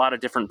went to a lot of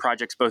different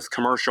projects, both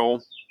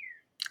commercial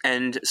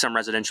and some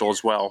residential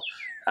as well.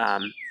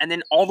 And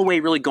then all the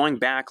way really going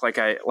back, like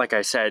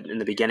I said in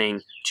the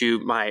beginning, to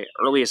my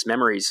earliest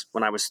memories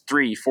when I was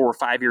 3, 4,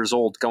 5 years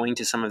old, going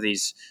to some of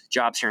these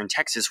jobs here in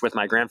Texas with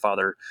my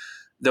grandfather.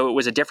 Though it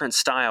was a different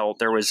style,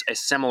 there was a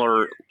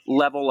similar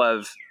level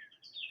of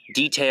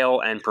detail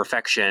and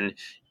perfection.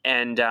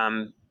 And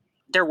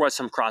there was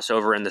some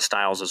crossover in the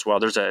styles as well.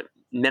 There's a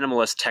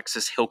minimalist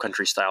Texas hill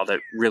country style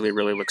that really,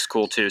 really looks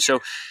cool too. So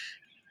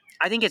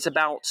I think it's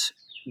about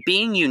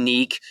being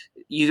unique.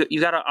 You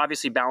got to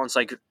obviously balance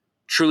like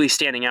truly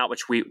standing out,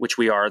 which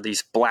we are.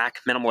 These black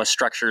minimalist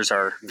structures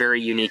are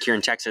very unique here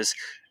in Texas,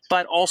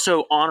 but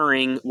also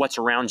honoring what's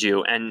around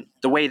you. And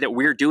the way that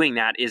we're doing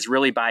that is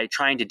really by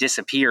trying to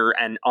disappear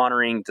and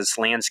honoring this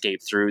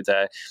landscape through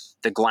the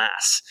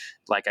glass,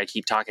 like I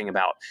keep talking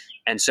about.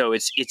 And so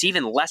it's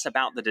even less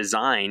about the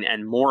design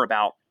and more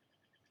about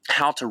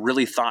how to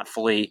really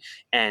thoughtfully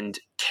and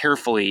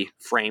carefully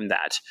frame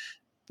that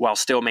while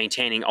still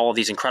maintaining all of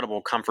these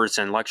incredible comforts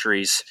and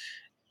luxuries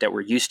that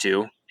we're used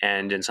to,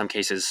 and in some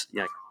cases,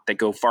 that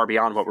go far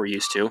beyond what we're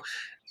used to,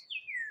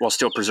 while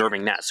still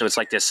preserving that. So it's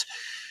like this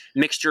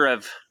mixture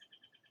of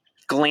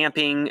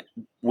glamping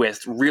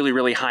with really,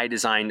 really high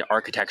designed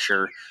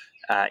architecture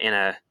in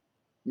a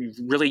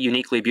really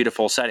uniquely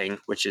beautiful setting,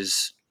 which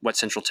is what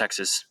Central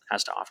Texas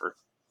has to offer.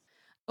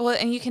 Well,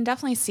 and you can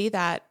definitely see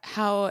that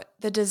how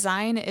the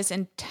design is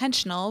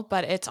intentional,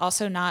 but it's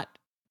also not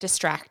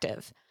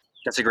distractive.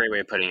 That's a great way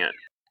of putting it.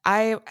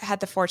 I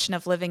had the fortune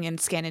of living in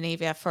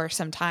Scandinavia for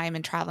some time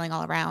and traveling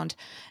all around.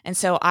 And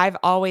so I've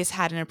always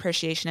had an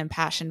appreciation and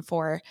passion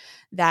for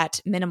that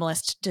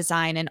minimalist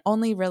design and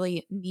only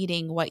really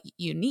needing what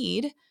you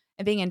need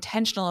and being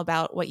intentional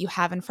about what you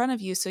have in front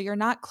of you so you're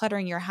not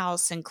cluttering your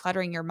house and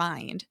cluttering your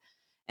mind.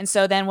 And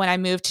so then when I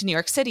moved to New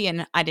York City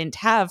and I didn't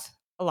have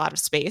a lot of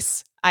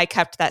space, I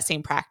kept that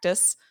same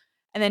practice.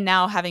 And then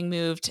now having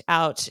moved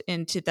out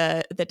into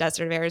the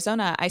desert of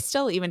Arizona, I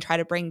still even try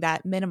to bring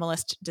that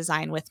minimalist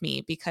design with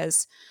me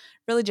because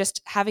really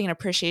just having an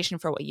appreciation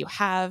for what you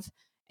have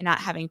and not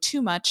having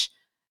too much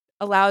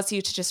allows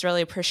you to just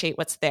really appreciate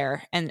what's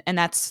there. And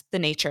that's the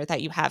nature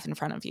that you have in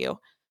front of you.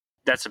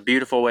 That's a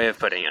beautiful way of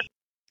putting it.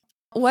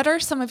 What are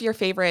some of your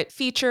favorite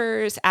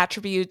features,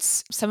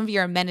 attributes, some of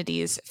your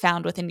amenities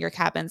found within your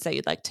cabins that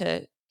you'd like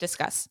to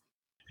discuss?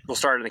 We'll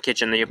start in the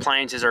kitchen. The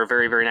appliances are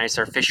very, very nice.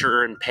 They're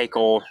Fisher and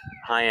Paykel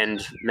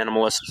high-end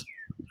minimalist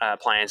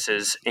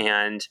appliances,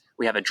 and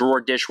we have a drawer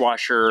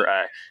dishwasher,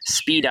 a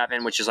speed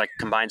oven, which is like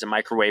combines a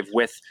microwave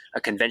with a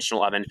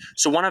conventional oven.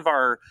 So one of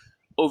our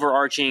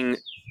overarching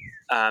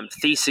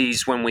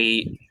theses when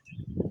we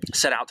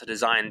set out to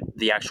design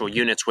the actual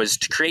units was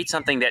to create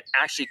something that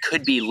actually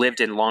could be lived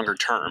in longer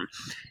term,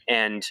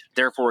 and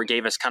therefore it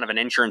gave us kind of an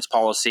insurance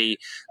policy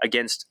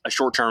against a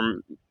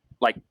short-term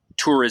like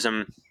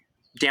tourism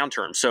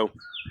downturn. So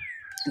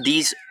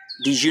these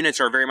units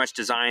are very much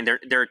designed.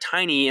 They're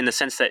tiny in the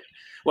sense that,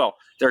 well,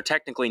 they're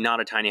technically not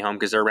a tiny home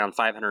because they're around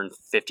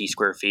 550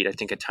 square feet. I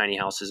think a tiny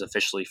house is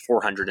officially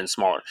 400 and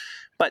smaller,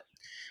 but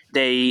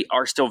they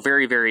are still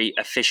very, very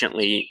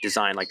efficiently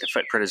designed. Like the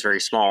footprint is very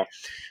small,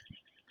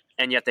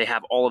 and yet they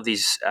have all of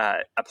these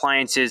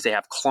appliances. They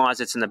have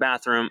closets in the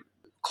bathroom,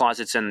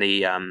 closets in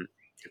the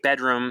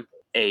bedroom,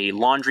 a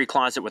laundry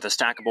closet with a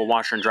stackable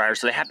washer and dryer.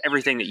 So they have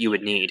everything that you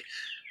would need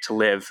to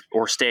live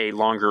or stay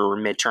longer or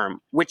midterm,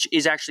 which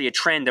is actually a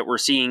trend that we're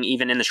seeing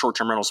even in the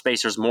short-term rental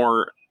space. There's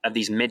more of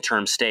these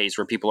midterm stays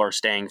where people are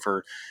staying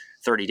for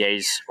 30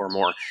 days or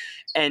more.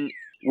 And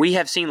we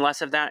have seen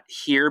less of that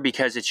here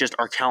because it's just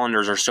our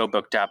calendars are so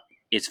booked up.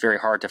 It's very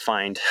hard to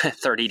find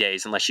 30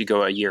 days unless you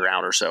go a year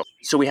out or so.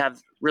 So we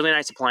have really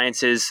nice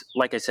appliances.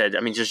 Like I said,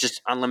 I mean, there's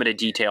just unlimited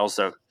details.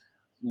 The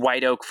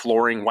white oak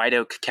flooring, white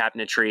oak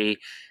cabinetry.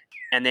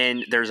 And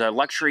then there's a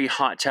luxury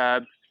hot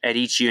tub at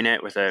each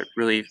unit with a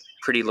really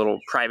pretty little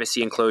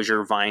privacy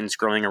enclosure, vines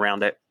growing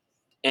around it,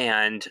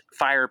 and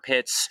fire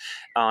pits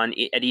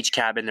at each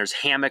cabin. There's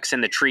hammocks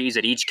in the trees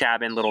at each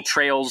cabin, little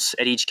trails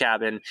at each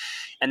cabin.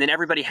 And then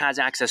everybody has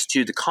access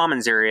to the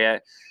commons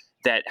area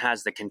that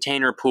has the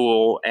container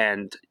pool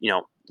and,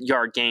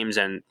 yard games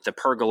and the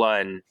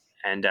pergola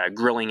and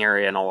grilling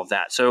area and all of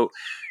that. So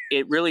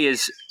it really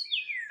is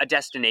a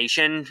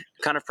destination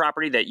kind of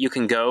property that you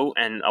can go,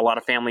 and a lot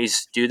of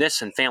families do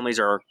this, and families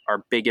are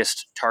our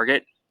biggest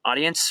target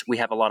audience. We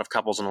have a lot of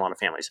couples and a lot of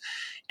families,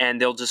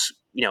 and they'll just,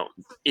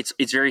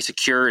 it's very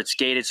secure. It's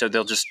gated. So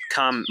they'll just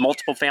come,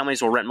 multiple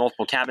families will rent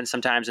multiple cabins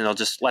sometimes, and they'll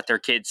just let their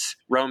kids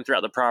roam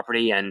throughout the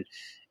property, and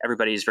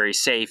everybody is very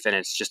safe. And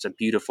it's just a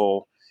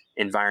beautiful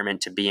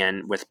environment to be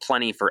in with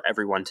plenty for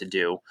everyone to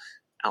do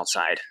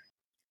outside.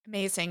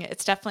 Amazing.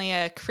 It's definitely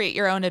a create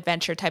your own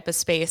adventure type of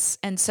space.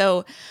 And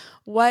so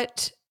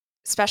what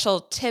special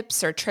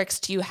tips or tricks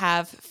do you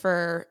have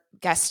for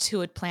guests who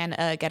would plan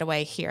a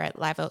getaway here at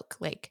Live Oak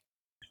Lake?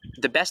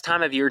 The best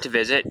time of year to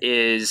visit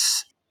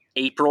is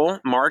April.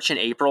 March and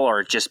April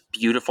are just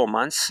beautiful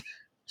months.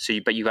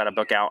 But you got to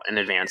book out in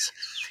advance.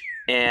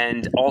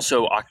 And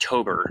also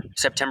October,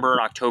 September,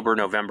 October,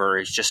 November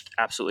is just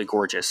absolutely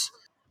gorgeous.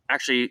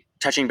 Actually,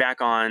 touching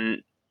back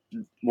on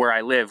where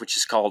I live, which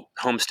is called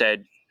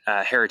Homestead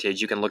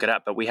Heritage, you can look it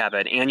up, but we have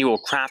an annual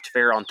craft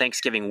fair on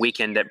Thanksgiving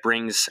weekend that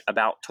brings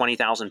about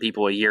 20,000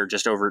 people a year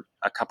just over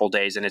a couple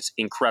days, and it's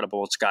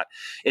incredible.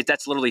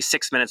 That's literally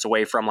 6 minutes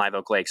away from Live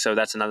Oak Lake, so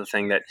that's another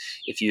thing that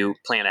if you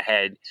plan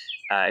ahead,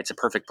 it's a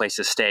perfect place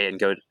to stay and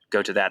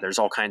go to that. There's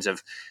all kinds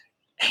of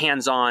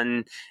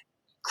hands-on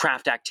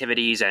craft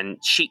activities and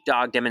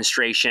sheepdog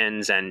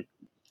demonstrations and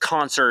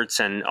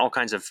concerts and all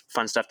kinds of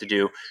fun stuff to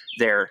do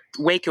there.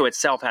 Waco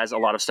itself has a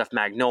lot of stuff.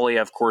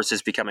 Magnolia, of course,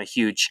 has become a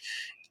huge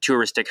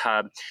touristic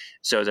hub.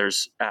 So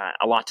there's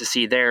a lot to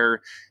see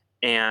there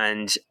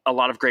and a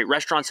lot of great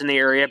restaurants in the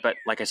area. But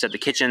like I said, the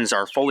kitchens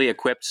are fully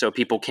equipped so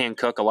people can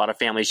cook. A lot of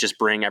families just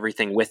bring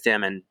everything with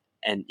them and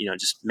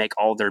just make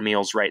all their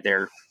meals right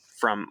there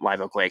from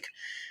Live Oak Lake.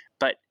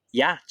 But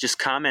yeah, just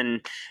come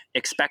and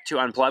expect to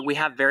unplug. We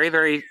have very,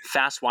 very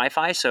fast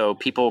Wi-Fi so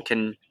people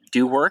can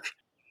do work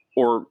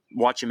or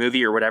watch a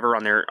movie or whatever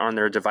on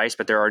their device,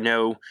 but there are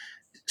no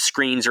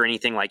screens or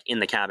anything like in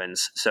the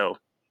cabins. So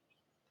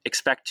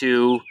expect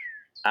to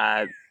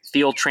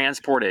feel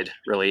transported,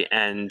 really,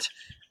 and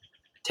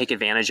take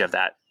advantage of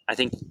that. I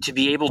think to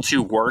be able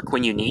to work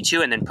when you need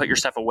to and then put your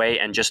stuff away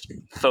and just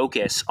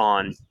focus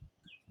on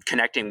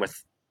connecting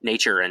with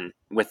nature and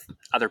with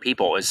other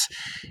people is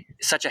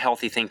such a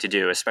healthy thing to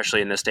do,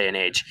 especially in this day and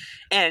age,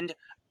 and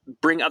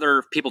bring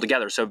other people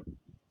together. So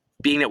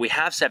being that we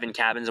have 7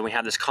 cabins and we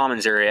have this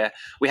commons area,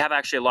 we have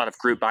actually a lot of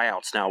group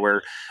buyouts now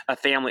where a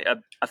family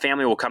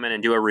will come in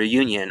and do a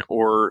reunion,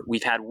 or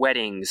we've had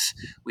weddings,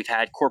 we've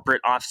had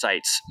corporate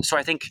offsites. So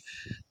I think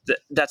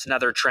that's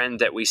another trend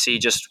that we see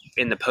just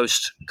in the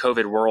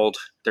post-COVID world.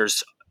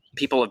 There's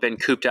people have been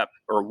cooped up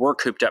or were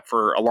cooped up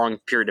for a long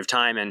period of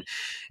time, and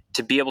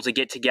to be able to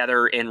get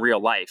together in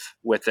real life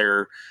with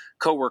their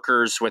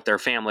coworkers, with their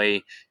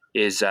family,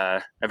 is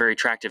a very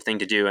attractive thing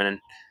to do. And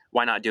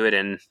why not do it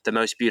in the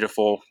most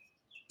beautiful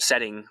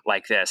setting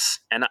like this?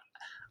 And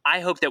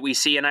I hope that we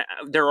see, and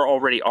there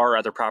already are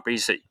other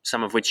properties, that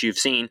some of which you've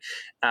seen,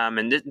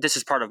 and this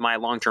is part of my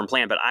long-term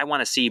plan, but I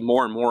want to see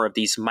more and more of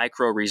these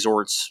micro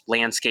resorts,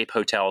 landscape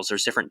hotels,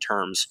 there's different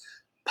terms,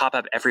 pop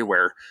up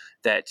everywhere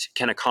that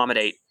can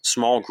accommodate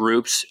small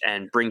groups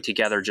and bring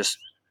together just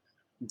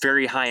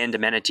very high-end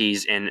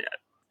amenities in a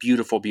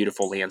beautiful,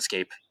 beautiful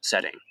landscape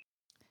setting.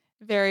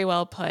 Very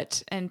well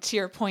put. And to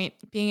your point,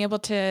 being able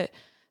to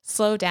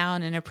slow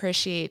down and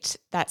appreciate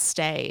that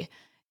stay.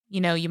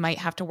 You might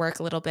have to work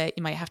a little bit.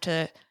 You might have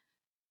to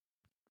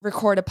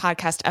record a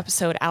podcast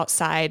episode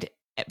outside,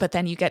 but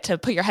then you get to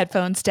put your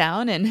headphones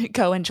down and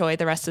go enjoy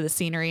the rest of the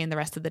scenery and the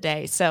rest of the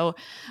day. So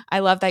I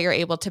love that you're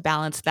able to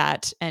balance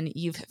that, and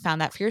you've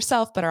found that for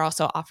yourself, but are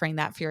also offering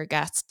that for your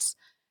guests.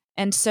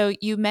 And so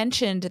you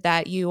mentioned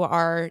that you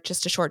are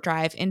just a short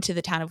drive into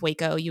the town of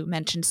Waco. You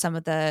mentioned some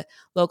of the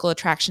local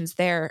attractions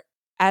there.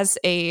 As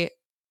a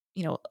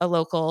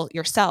local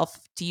yourself,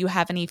 do you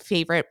have any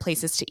favorite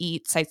places to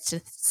eat, sites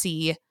to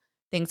see,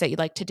 things that you'd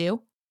like to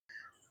do?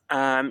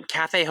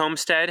 Cafe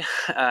Homestead,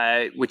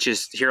 which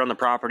is here on the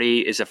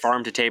property, is a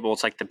farm to table.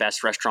 It's like the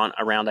best restaurant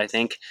around, I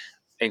think.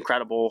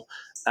 Incredible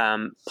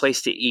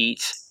place to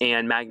eat.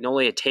 And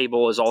Magnolia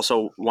Table is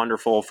also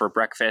wonderful for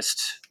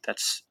breakfast.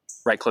 That's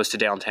right close to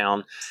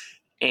downtown.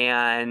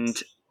 And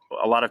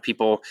a lot of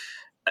people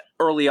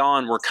early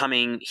on were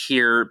coming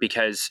here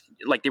because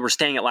they were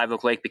staying at Live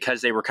Oak Lake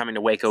because they were coming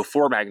to Waco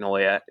for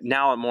Magnolia.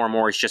 Now more and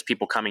more it's just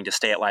people coming to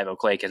stay at Live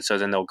Oak Lake, and so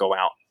then they'll go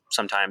out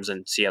sometimes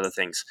and see other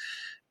things.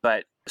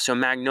 But so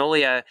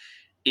Magnolia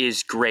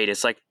is great.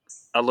 It's like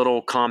a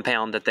little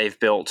compound that they've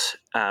built.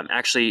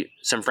 Actually,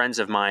 some friends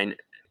of mine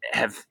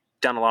have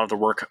done a lot of the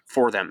work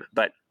for them,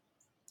 but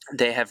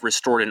they have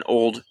restored an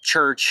old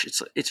church.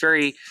 It's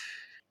very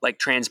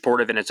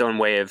transportive in its own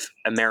way of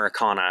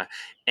Americana.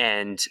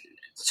 And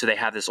so they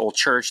have this old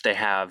church. They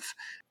have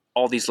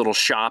all these little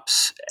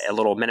shops, a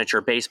little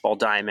miniature baseball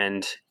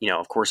diamond,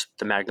 of course,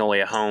 the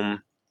Magnolia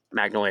Home,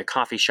 Magnolia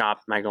Coffee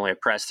Shop, Magnolia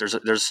Press.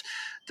 There's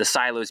the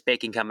Silos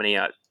Baking Company,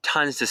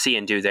 tons to see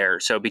and do there.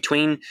 So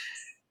between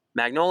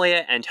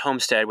Magnolia and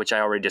Homestead, which I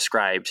already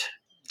described,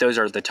 those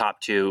are the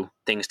top 2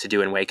 things to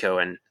do in Waco,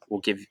 and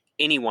will give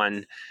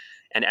anyone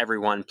and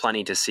everyone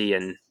plenty to see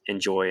and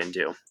enjoy and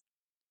do.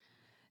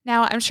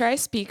 Now, I'm sure I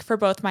speak for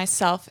both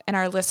myself and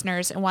our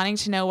listeners in wanting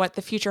to know what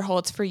the future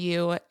holds for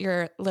you,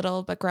 your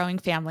little but growing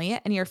family,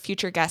 and your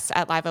future guests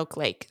at Live Oak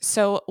Lake.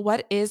 So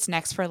what is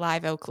next for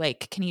Live Oak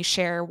Lake? Can you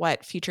share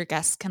what future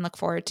guests can look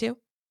forward to?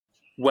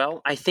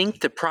 Well, I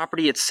think the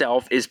property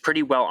itself is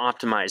pretty well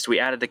optimized. We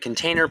added the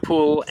container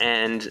pool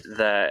and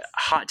the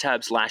hot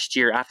tubs last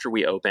year after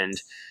we opened,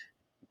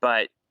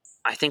 but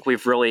I think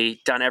we've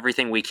really done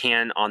everything we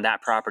can on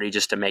that property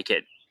just to make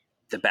it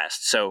the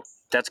best. So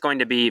that's going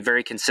to be a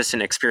very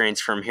consistent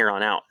experience from here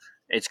on out.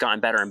 It's gotten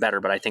better and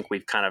better, but I think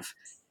we've kind of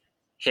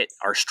hit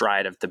our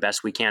stride of the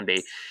best we can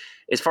be.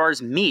 As far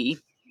as me,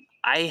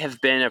 I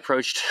have been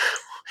approached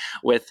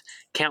with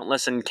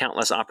countless and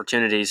countless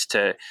opportunities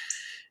to.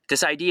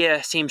 This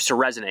idea seems to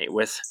resonate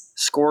with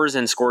scores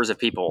and scores of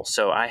people.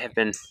 So I have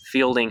been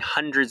fielding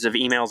hundreds of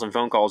emails and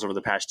phone calls over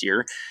the past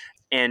year.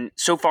 And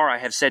so far I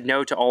have said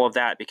no to all of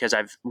that because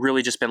I've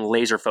really just been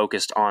laser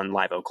focused on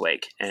Live Oak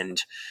Lake.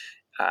 And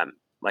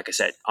like I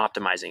said,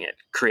 optimizing it,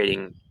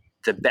 creating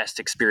the best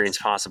experience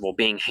possible,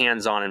 being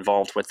hands-on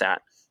involved with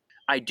that.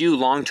 I do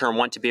long-term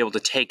want to be able to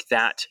take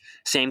that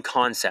same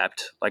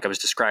concept, like I was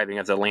describing,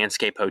 of the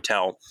landscape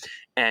hotel,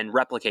 and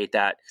replicate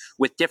that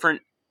with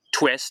different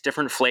twists,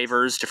 different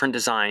flavors, different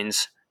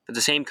designs, but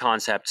the same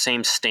concept,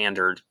 same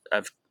standard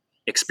of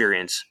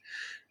experience,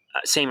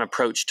 same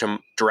approach to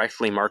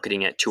directly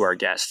marketing it to our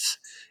guests,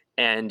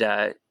 and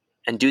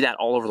do that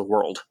all over the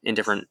world in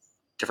different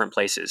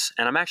places.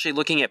 And I'm actually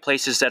looking at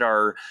places that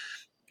are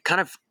kind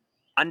of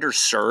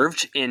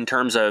underserved in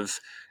terms of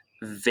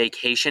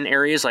vacation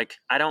areas.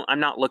 I'm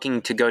not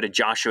looking to go to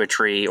Joshua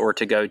Tree or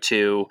to go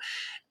to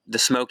the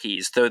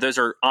Smokies, though those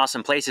are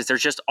awesome places.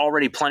 There's just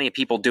already plenty of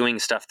people doing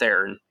stuff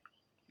there, and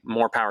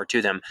more power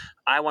to them.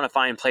 I want to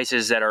find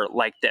places that are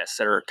like this,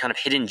 that are kind of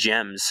hidden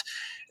gems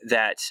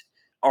that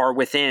are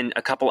within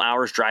a couple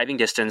hours driving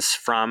distance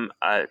from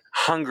a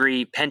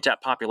hungry, pent-up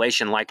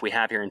population like we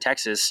have here in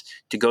Texas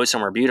to go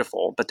somewhere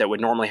beautiful, but that would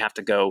normally have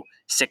to go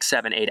 6,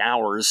 7, 8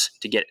 hours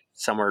to get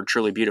somewhere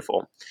truly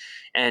beautiful,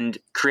 and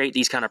create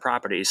these kind of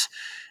properties.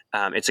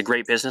 It's a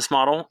great business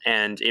model,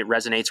 and it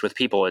resonates with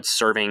people. It's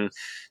serving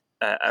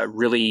a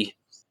really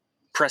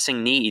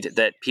pressing need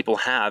that people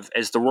have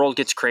as the world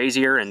gets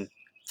crazier and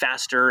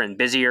faster and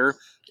busier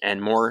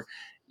and more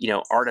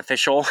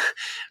artificial.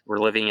 We're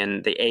living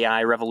in the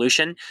AI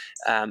revolution.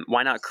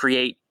 Why not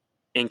create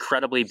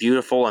incredibly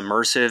beautiful,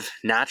 immersive,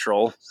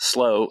 natural,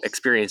 slow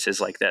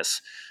experiences like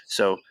this?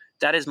 So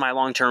that is my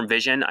long-term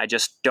vision. I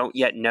just don't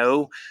yet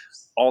know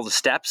all the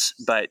steps,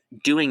 but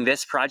doing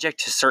this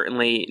project has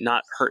certainly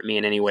not hurt me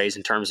in any ways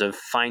in terms of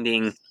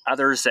finding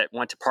others that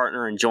want to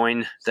partner and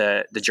join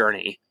the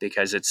journey,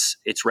 because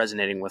it's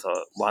resonating with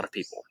a lot of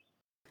people.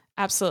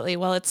 Absolutely.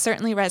 Well, it's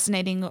certainly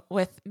resonating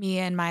with me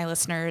and my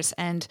listeners.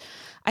 And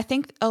I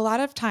think a lot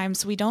of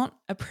times we don't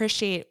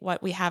appreciate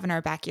what we have in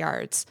our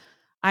backyards.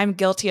 I'm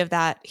guilty of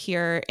that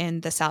here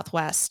in the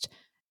Southwest.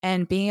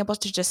 And being able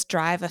to just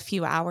drive a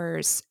few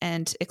hours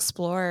and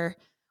explore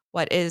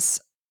what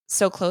is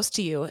so close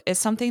to you is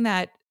something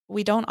that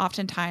we don't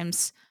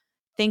oftentimes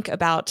think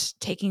about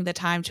taking the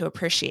time to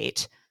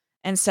appreciate.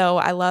 And so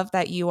I love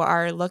that you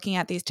are looking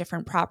at these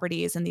different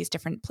properties and these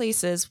different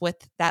places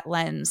with that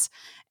lens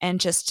and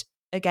just,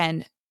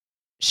 again,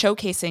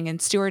 showcasing and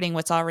stewarding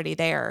what's already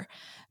there,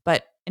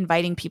 but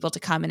inviting people to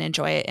come and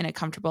enjoy it in a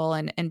comfortable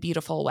and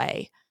beautiful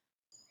way.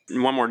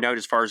 One more note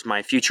as far as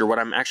my future, what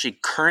I'm actually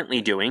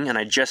currently doing, and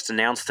I just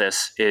announced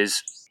this,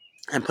 is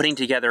I'm putting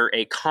together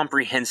a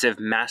comprehensive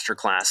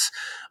masterclass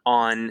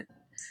on,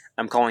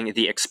 I'm calling it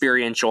the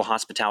Experiential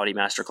Hospitality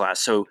Masterclass.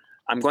 So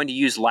I'm going to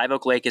use Live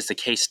Oak Lake as the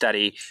case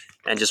study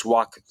and just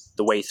walk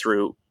the way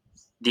through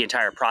the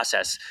entire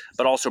process,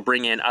 but also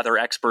bring in other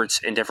experts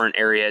in different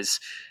areas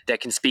that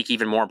can speak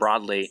even more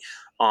broadly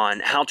on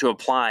how to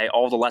apply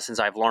all the lessons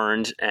I've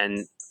learned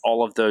and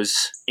all of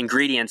those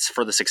ingredients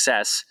for the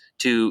success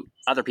to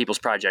other people's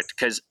project.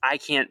 Because I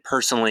can't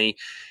personally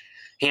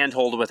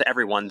handhold with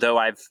everyone, though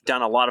I've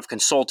done a lot of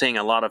consulting,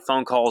 a lot of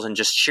phone calls, and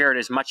just shared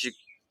as much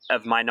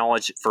of my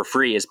knowledge for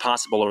free as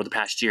possible over the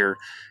past year.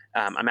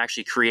 I'm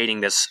actually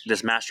creating this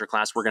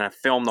masterclass. We're going to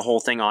film the whole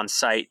thing on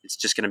site. It's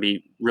just going to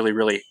be really,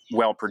 really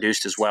well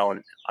produced as well,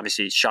 and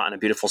obviously shot in a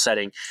beautiful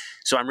setting.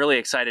 So I'm really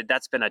excited.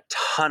 That's been a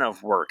ton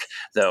of work,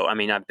 though. I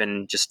mean, I've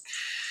been just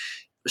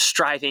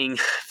striving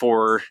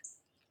for,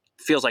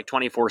 feels like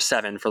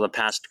 24/7 for the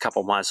past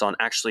couple months on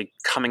actually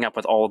coming up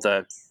with all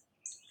the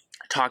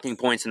talking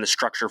points and the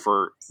structure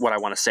for what I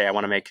want to say. I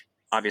want to make,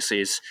 obviously,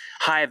 as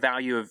high a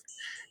value of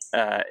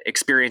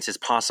experience as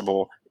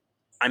possible.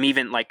 I'm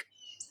even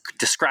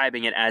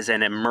describing it as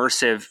an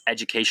immersive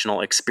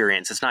educational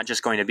experience. It's not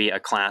just going to be a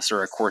class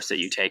or a course that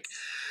you take.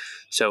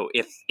 So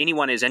if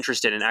anyone is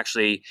interested in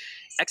actually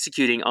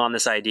executing on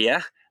this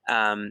idea,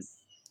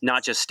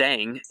 not just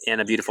staying in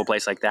a beautiful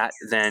place like that,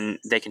 then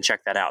they can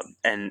check that out.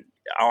 And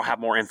I'll have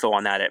more info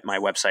on that at my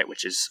website,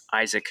 which is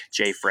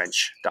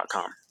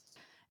isaacjfrench.com.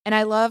 And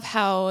I love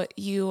how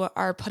you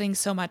are putting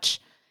so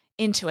much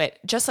into it,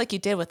 just like you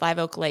did with Live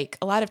Oak Lake.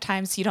 A lot of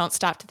times you don't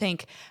stop to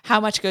think how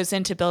much goes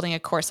into building a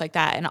course like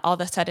that. And all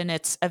of a sudden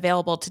it's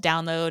available to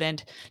download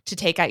and to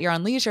take at your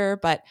own leisure.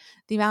 But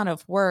the amount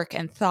of work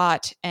and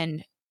thought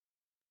and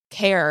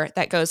care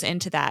that goes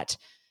into that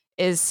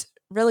is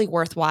really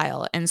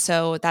worthwhile. And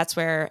so that's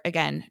where,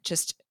 again,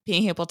 just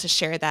being able to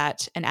share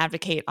that and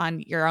advocate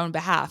on your own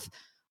behalf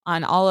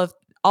on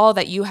all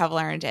that you have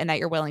learned and that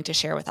you're willing to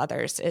share with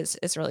others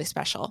is really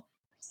special.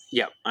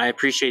 Yeah, I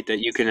appreciate that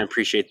you can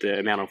appreciate the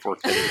amount of work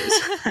that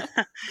it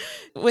is.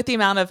 With the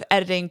amount of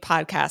editing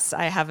podcasts,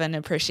 I have an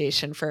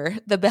appreciation for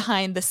the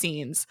behind the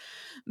scenes.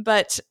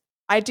 But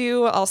I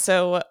do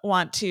also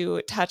want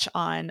to touch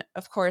on,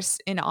 of course,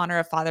 in honor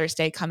of Father's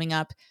Day coming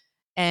up,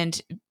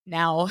 and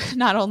now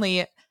not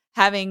only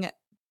having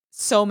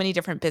so many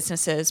different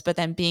businesses, but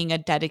then being a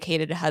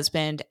dedicated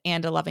husband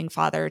and a loving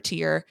father to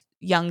your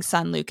young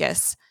son,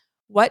 Lucas.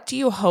 What do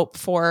you hope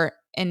for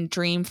and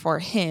dream for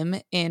him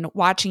in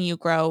watching you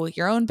grow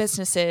your own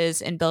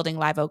businesses and building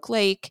Live Oak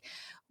Lake?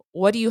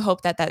 What do you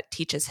hope that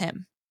teaches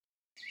him?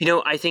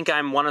 I think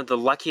I'm one of the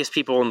luckiest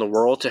people in the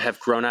world to have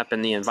grown up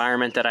in the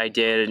environment that I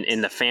did, and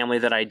in the family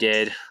that I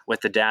did,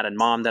 with the dad and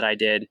mom that I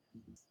did.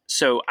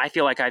 So I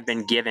feel like I've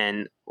been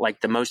given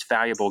the most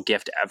valuable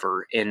gift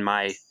ever in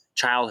my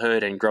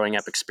childhood and growing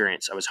up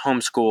experience. I was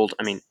homeschooled.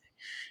 I mean,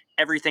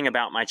 everything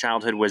about my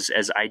childhood was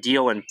as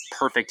ideal and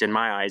perfect in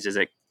my eyes as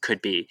it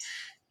could be.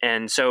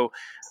 And so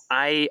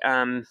I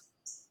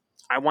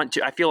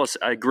feel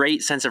a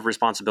great sense of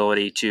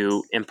responsibility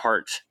to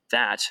impart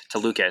that to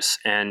Lucas.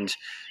 And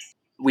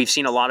we've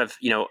seen a lot of,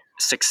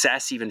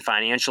 success even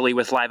financially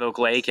with Live Oak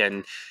Lake,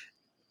 and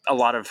a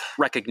lot of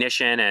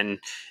recognition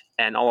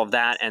and all of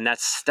that. And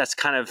that's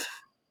kind of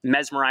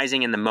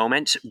mesmerizing in the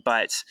moment,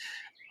 but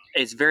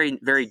it's very,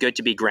 very good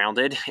to be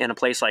grounded in a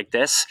place like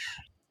this.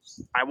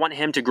 I want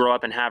him to grow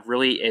up and have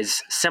really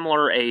as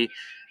similar a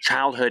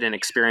childhood and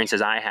experience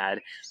as I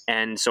had.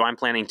 And so I'm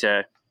planning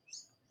to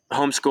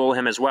homeschool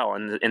him as well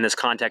in this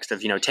context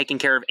of, taking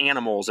care of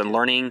animals and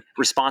learning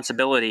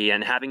responsibility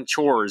and having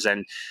chores,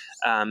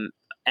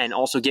 and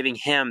also giving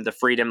him the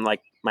freedom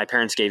like my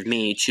parents gave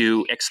me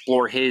to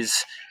explore his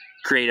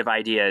creative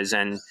ideas,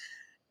 and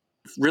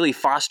really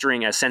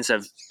fostering a sense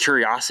of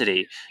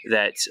curiosity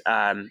that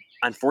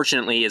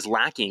unfortunately is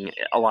lacking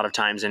a lot of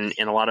times in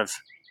a lot of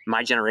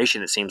my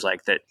generation. It seems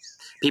like that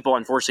people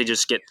unfortunately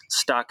just get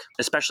stuck,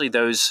 especially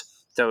those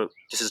though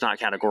this is not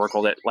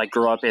categorical, that like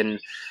grow up in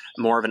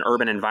more of an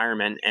urban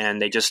environment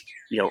and they just,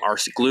 are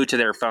glued to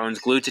their phones,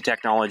 glued to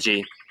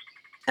technology.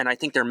 And I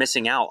think they're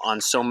missing out on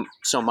so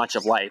much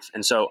of life.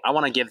 And so I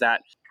want to give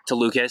that to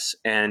Lucas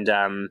and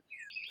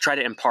try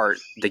to impart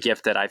the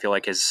gift that I feel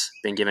like has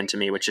been given to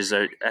me, which is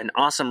an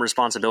awesome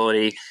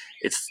responsibility.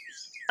 It's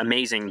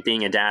amazing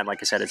being a dad. Like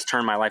I said, it's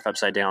turned my life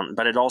upside down,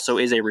 but it also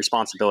is a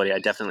responsibility. I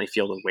definitely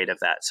feel the weight of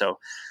that. So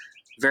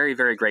very,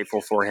 very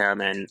grateful for him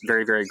and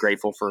very, very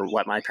grateful for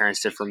what my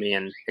parents did for me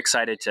and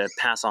excited to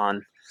pass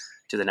on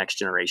to the next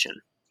generation.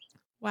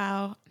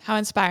 Wow, how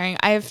inspiring.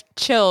 I have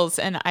chills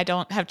and I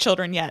don't have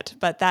children yet,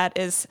 but that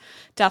is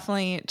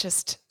definitely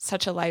just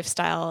such a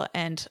lifestyle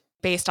and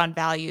based on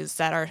values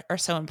that are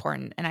so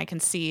important. And I can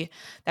see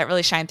that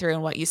really shine through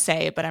in what you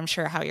say, but I'm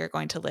sure how you're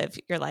going to live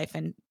your life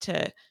and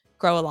to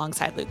grow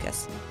alongside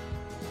Lucas.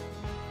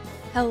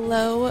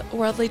 Hello,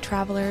 worldly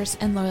travelers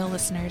and loyal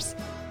listeners.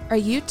 Are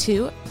you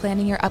too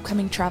planning your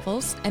upcoming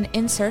travels and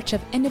in search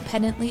of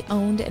independently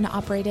owned and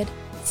operated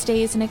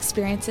stays and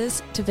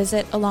experiences to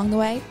visit along the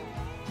way?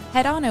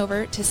 Head on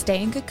over to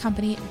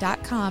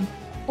stayingoodcompany.com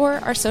or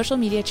our social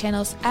media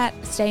channels at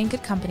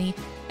stayingoodcompany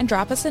and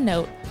drop us a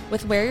note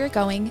with where you're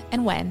going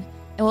and when,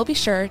 and we'll be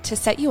sure to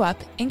set you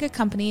up in good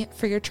company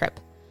for your trip.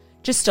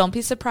 Just don't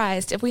be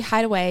surprised if we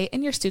hide away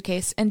in your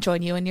suitcase and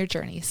join you in your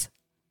journeys.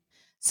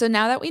 So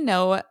now that we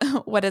know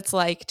what it's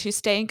like to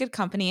stay in good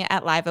company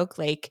at Live Oak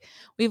Lake,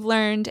 we've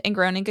learned and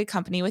grown in good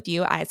company with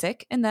you,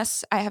 Isaac, and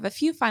thus I have a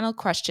few final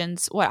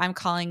questions, what I'm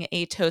calling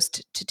a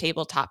toast to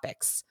table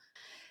topics.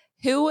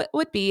 Who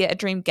would be a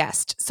dream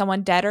guest,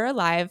 someone dead or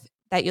alive,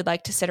 that you'd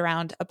like to sit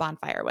around a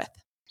bonfire with?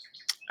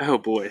 Oh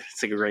boy,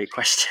 that's a great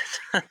question.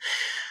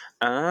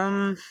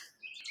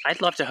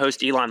 I'd love to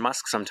host Elon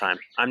Musk sometime.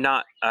 I'm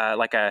not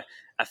like a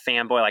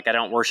fanboy, like I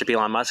don't worship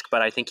Elon Musk,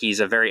 but I think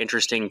he's a very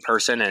interesting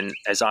person and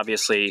is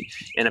obviously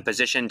in a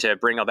position to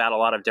bring about a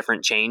lot of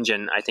different change.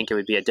 And I think it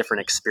would be a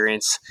different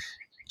experience,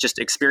 just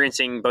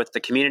experiencing both the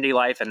community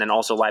life and then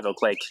also Live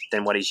Oak Lake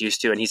than what he's used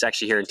to. And he's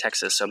actually here in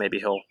Texas, so maybe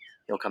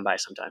he'll come by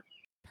sometime.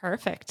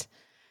 Perfect.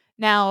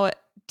 Now,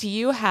 do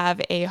you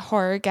have a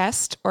horror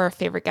guest or a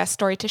favorite guest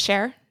story to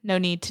share? No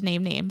need to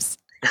name names.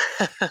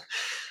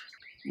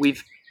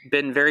 We've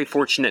been very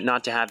fortunate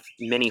not to have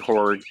many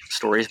horror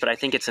stories, but I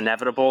think it's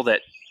inevitable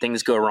that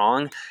things go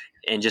wrong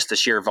in just the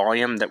sheer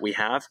volume that we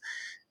have.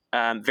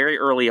 Very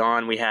early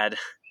on, we had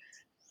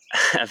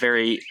a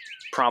very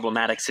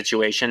problematic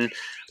situation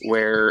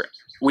where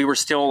we were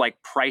still like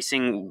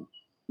pricing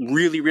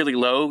really, really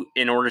low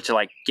in order to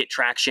like get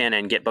traction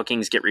and get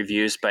bookings, get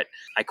reviews. But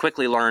I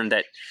quickly learned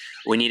that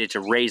we needed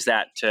to raise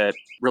that to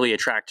really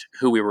attract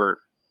who we were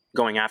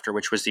going after,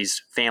 which was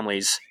these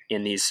families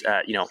in these,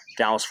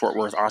 Dallas, Fort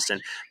Worth, Austin.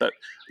 But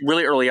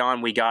really early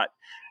on, we got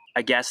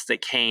a guest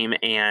that came,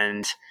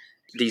 and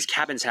these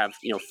cabins have,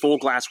 full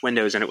glass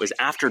windows, and it was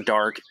after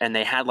dark, and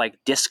they had like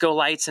disco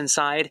lights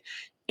inside,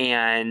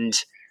 and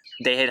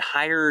they had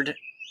hired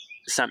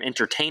some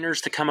entertainers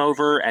to come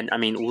over, and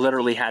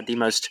literally had the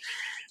most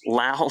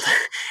loud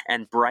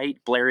and bright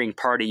blaring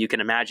party you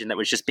can imagine that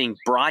was just being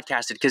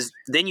broadcasted, because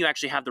then you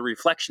actually have the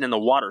reflection in the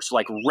water, so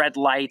like red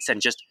lights and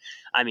just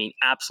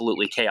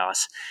absolutely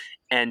chaos.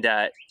 And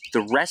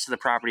the rest of the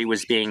property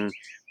was being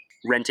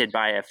rented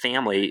by a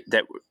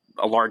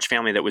large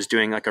family that was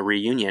doing like a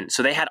reunion,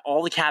 so they had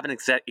all the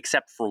cabins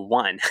except for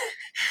one.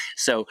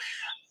 So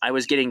I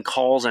was getting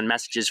calls and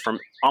messages from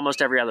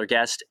almost every other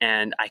guest,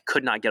 and I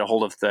could not get a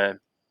hold of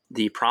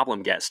the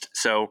problem guest.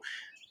 So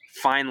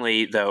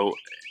finally, though,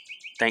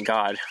 thank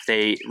God,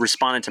 they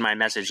responded to my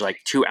message like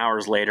 2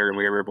 hours later, and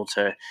we were able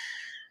to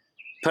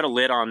put a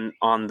lid on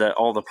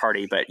all the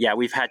party. But yeah,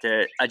 we've had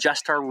to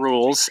adjust our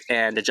rules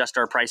and adjust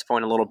our price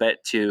point a little bit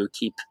to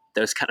keep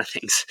those kind of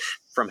things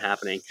from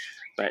happening.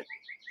 But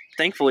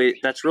thankfully,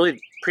 that's really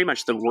pretty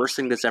much the worst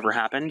thing that's ever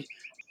happened.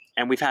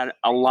 And we've had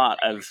a lot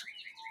of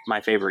my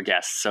favorite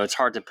guests, so it's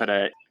hard to put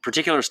a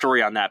particular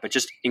story on that, but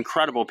just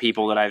incredible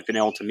people that I've been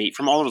able to meet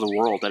from all over the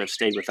world that have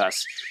stayed with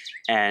us.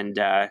 And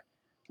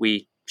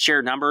we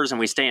share numbers and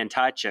we stay in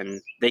touch,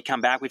 and they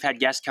come back. We've had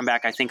guests come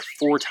back, I think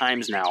 4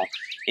 times now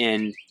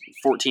in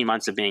 14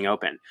 months of being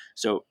open.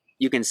 So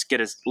you can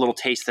get a little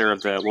taste there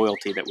of the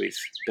loyalty that we've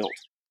built.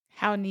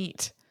 How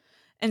neat.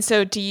 And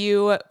so do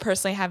you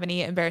personally have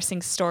any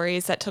embarrassing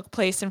stories that took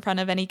place in front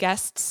of any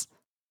guests?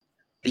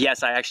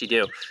 Yes, I actually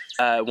do.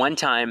 One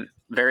time,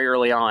 very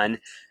early on,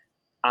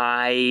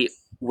 I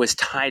was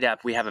tied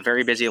up. We have a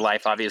very busy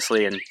life,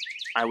 obviously, and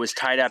I was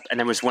tied up,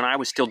 and it was when I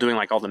was still doing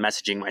like all the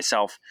messaging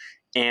myself.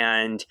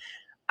 And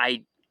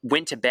I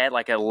went to bed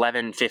like at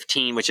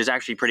 11:15, which is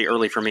actually pretty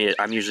early for me.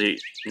 I'm usually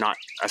not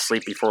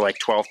asleep before like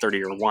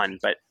 12:30 or 1,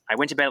 but I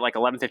went to bed at like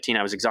 11:15.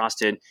 I was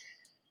exhausted,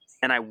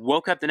 and I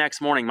woke up the next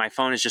morning. My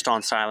phone is just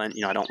on silent.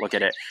 I don't look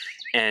at it.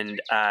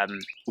 And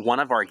one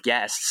of our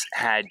guests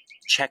had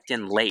checked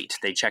in late.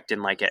 They checked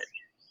in like at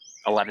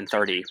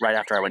 11:30, right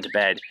after I went to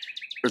bed,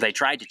 or they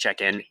tried to check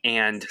in,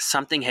 and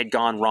something had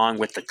gone wrong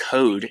with the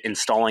code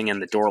installing in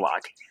the door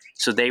lock.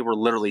 So they were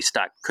literally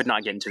stuck, could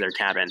not get into their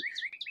cabin.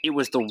 It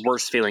was the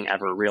worst feeling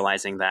ever,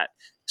 realizing that.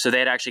 So they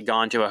had actually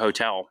gone to a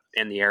hotel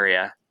in the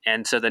area.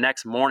 And so the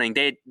next morning,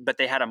 they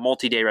had a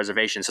multi-day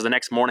reservation. So the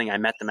next morning I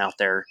met them out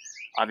there,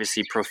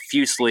 obviously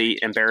profusely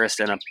embarrassed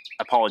and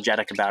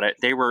apologetic about it.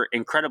 They were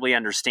incredibly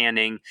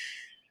understanding,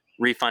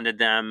 refunded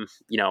them,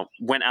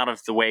 went out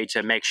of the way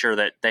to make sure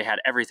that they had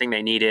everything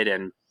they needed.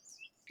 And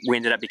we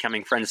ended up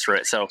becoming friends through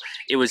it. So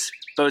it was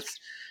both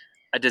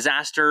a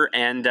disaster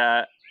and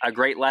a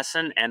great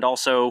lesson, and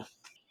also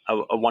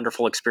a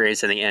wonderful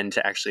experience in the end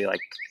to actually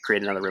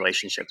create another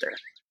relationship there.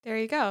 There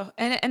you go.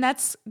 And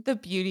that's the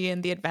beauty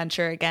and the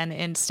adventure, again,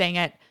 in staying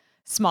at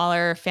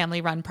smaller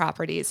family-run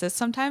properties, is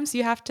sometimes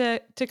you have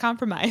to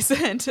compromise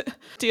and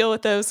deal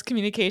with those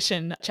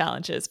communication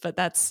challenges. But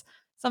that's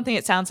something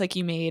it sounds like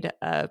you made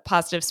a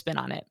positive spin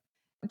on it.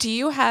 Do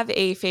you have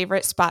a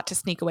favorite spot to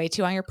sneak away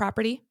to on your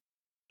property?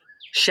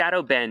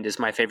 Shadow Bend is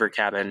my favorite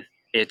cabin.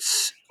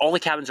 All the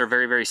cabins are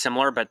very, very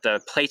similar, but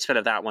the placement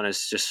of that one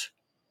is just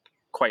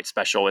quite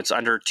special. It's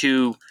under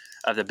two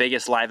of the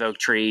biggest live oak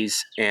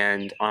trees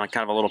and on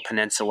kind of a little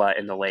peninsula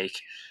in the lake,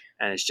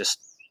 and it's just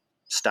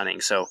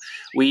stunning. So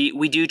we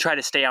do try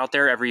to stay out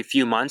there every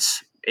few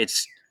months.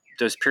 It's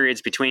those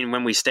periods between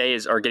when we stay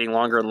are getting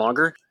longer and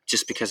longer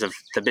just because of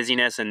the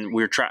busyness, and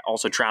we're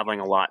also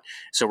traveling a lot.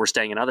 So we're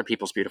staying in other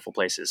people's beautiful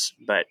places.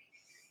 But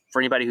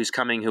for anybody who's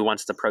coming who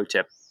wants the pro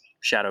tip,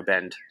 Shadow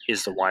Bend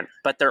is the one.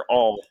 But they're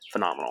all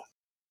phenomenal.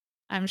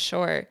 I'm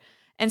sure.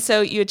 And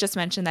so you had just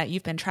mentioned that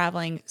you've been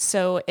traveling.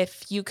 So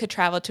if you could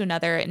travel to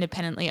another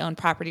independently owned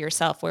property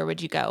yourself, where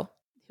would you go?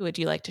 Who would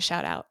you like to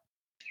shout out?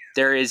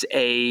 There is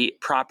a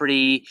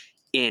property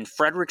in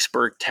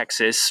Fredericksburg,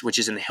 Texas, which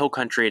is in the hill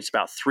country. It's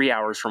about 3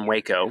 hours from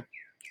Waco,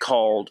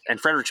 and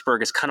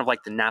Fredericksburg is kind of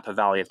like the Napa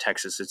Valley of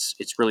Texas.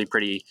 It's really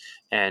pretty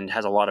and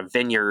has a lot of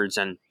vineyards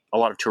and a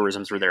lot of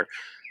tourism through there.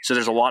 So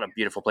there's a lot of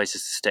beautiful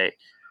places to stay.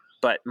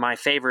 But my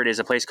favorite is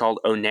a place called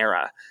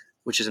Onera,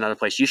 which is another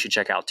place you should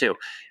check out too.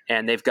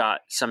 And they've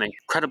got some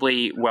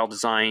incredibly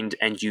well-designed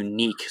and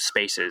unique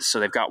spaces. So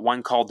they've got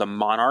one called the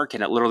Monarch,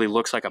 and it literally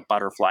looks like a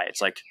butterfly.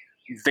 It's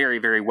very,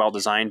 very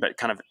well-designed, but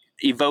kind of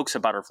evokes a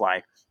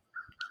butterfly.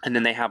 And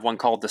then they have one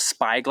called the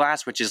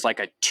Spyglass, which is like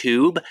a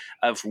tube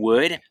of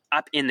wood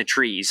up in the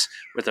trees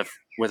with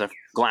a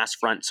glass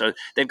front. So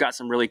they've got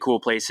some really cool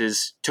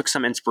places. Took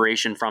some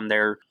inspiration from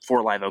there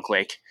for Live Oak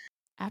Lake.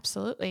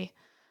 Absolutely.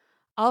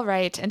 All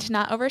right. And to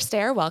not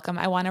overstay our welcome,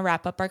 I want to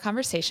wrap up our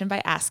conversation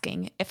by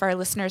asking, if our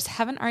listeners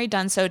haven't already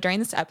done so during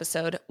this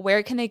episode,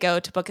 where can they go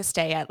to book a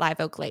stay at Live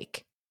Oak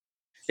Lake?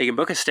 They can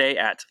book a stay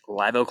at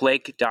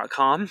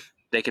liveoaklake.com.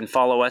 They can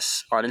follow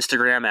us on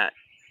Instagram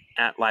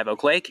at Live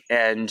Oak Lake,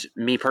 and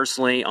me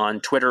personally on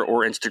Twitter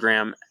or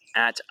Instagram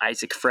at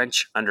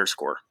IsaacFrench_.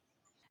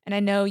 And I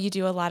know you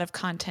do a lot of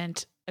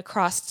content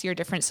across your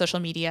different social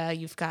media.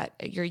 You've got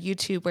your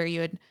YouTube, where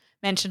you had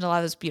mentioned a lot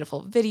of those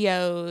beautiful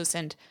videos,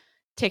 and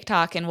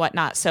TikTok and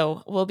whatnot.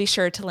 So we'll be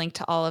sure to link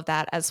to all of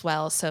that as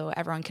well, so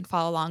everyone can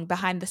follow along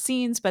behind the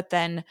scenes, but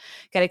then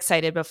get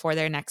excited before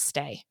their next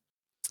stay.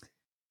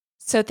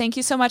 So thank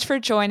you so much for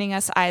joining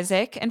us,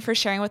 Isaac, and for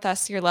sharing with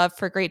us your love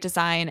for great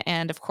design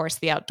and, of course,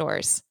 the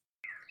outdoors.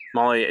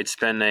 Molly, it's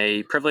been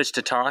a privilege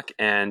to talk,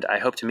 and I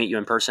hope to meet you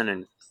in person,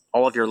 and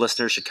all of your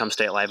listeners should come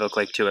stay at Live Oak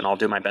Lake too, and I'll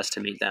do my best to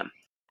meet them.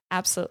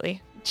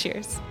 Absolutely.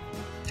 Cheers.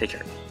 Take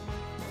care.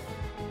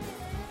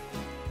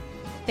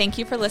 Thank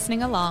you for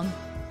listening along.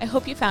 I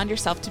hope you found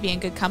yourself to be in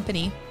good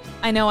company.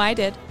 I know I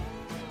did.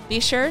 Be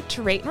sure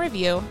to rate and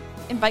review,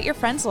 invite your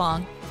friends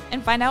along,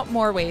 and find out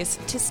more ways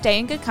to stay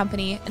in good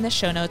company in the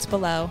show notes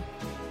below.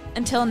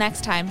 Until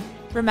next time,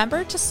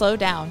 remember to slow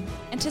down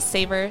and to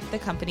savor the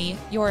company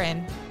you're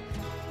in.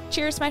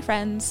 Cheers, my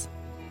friends.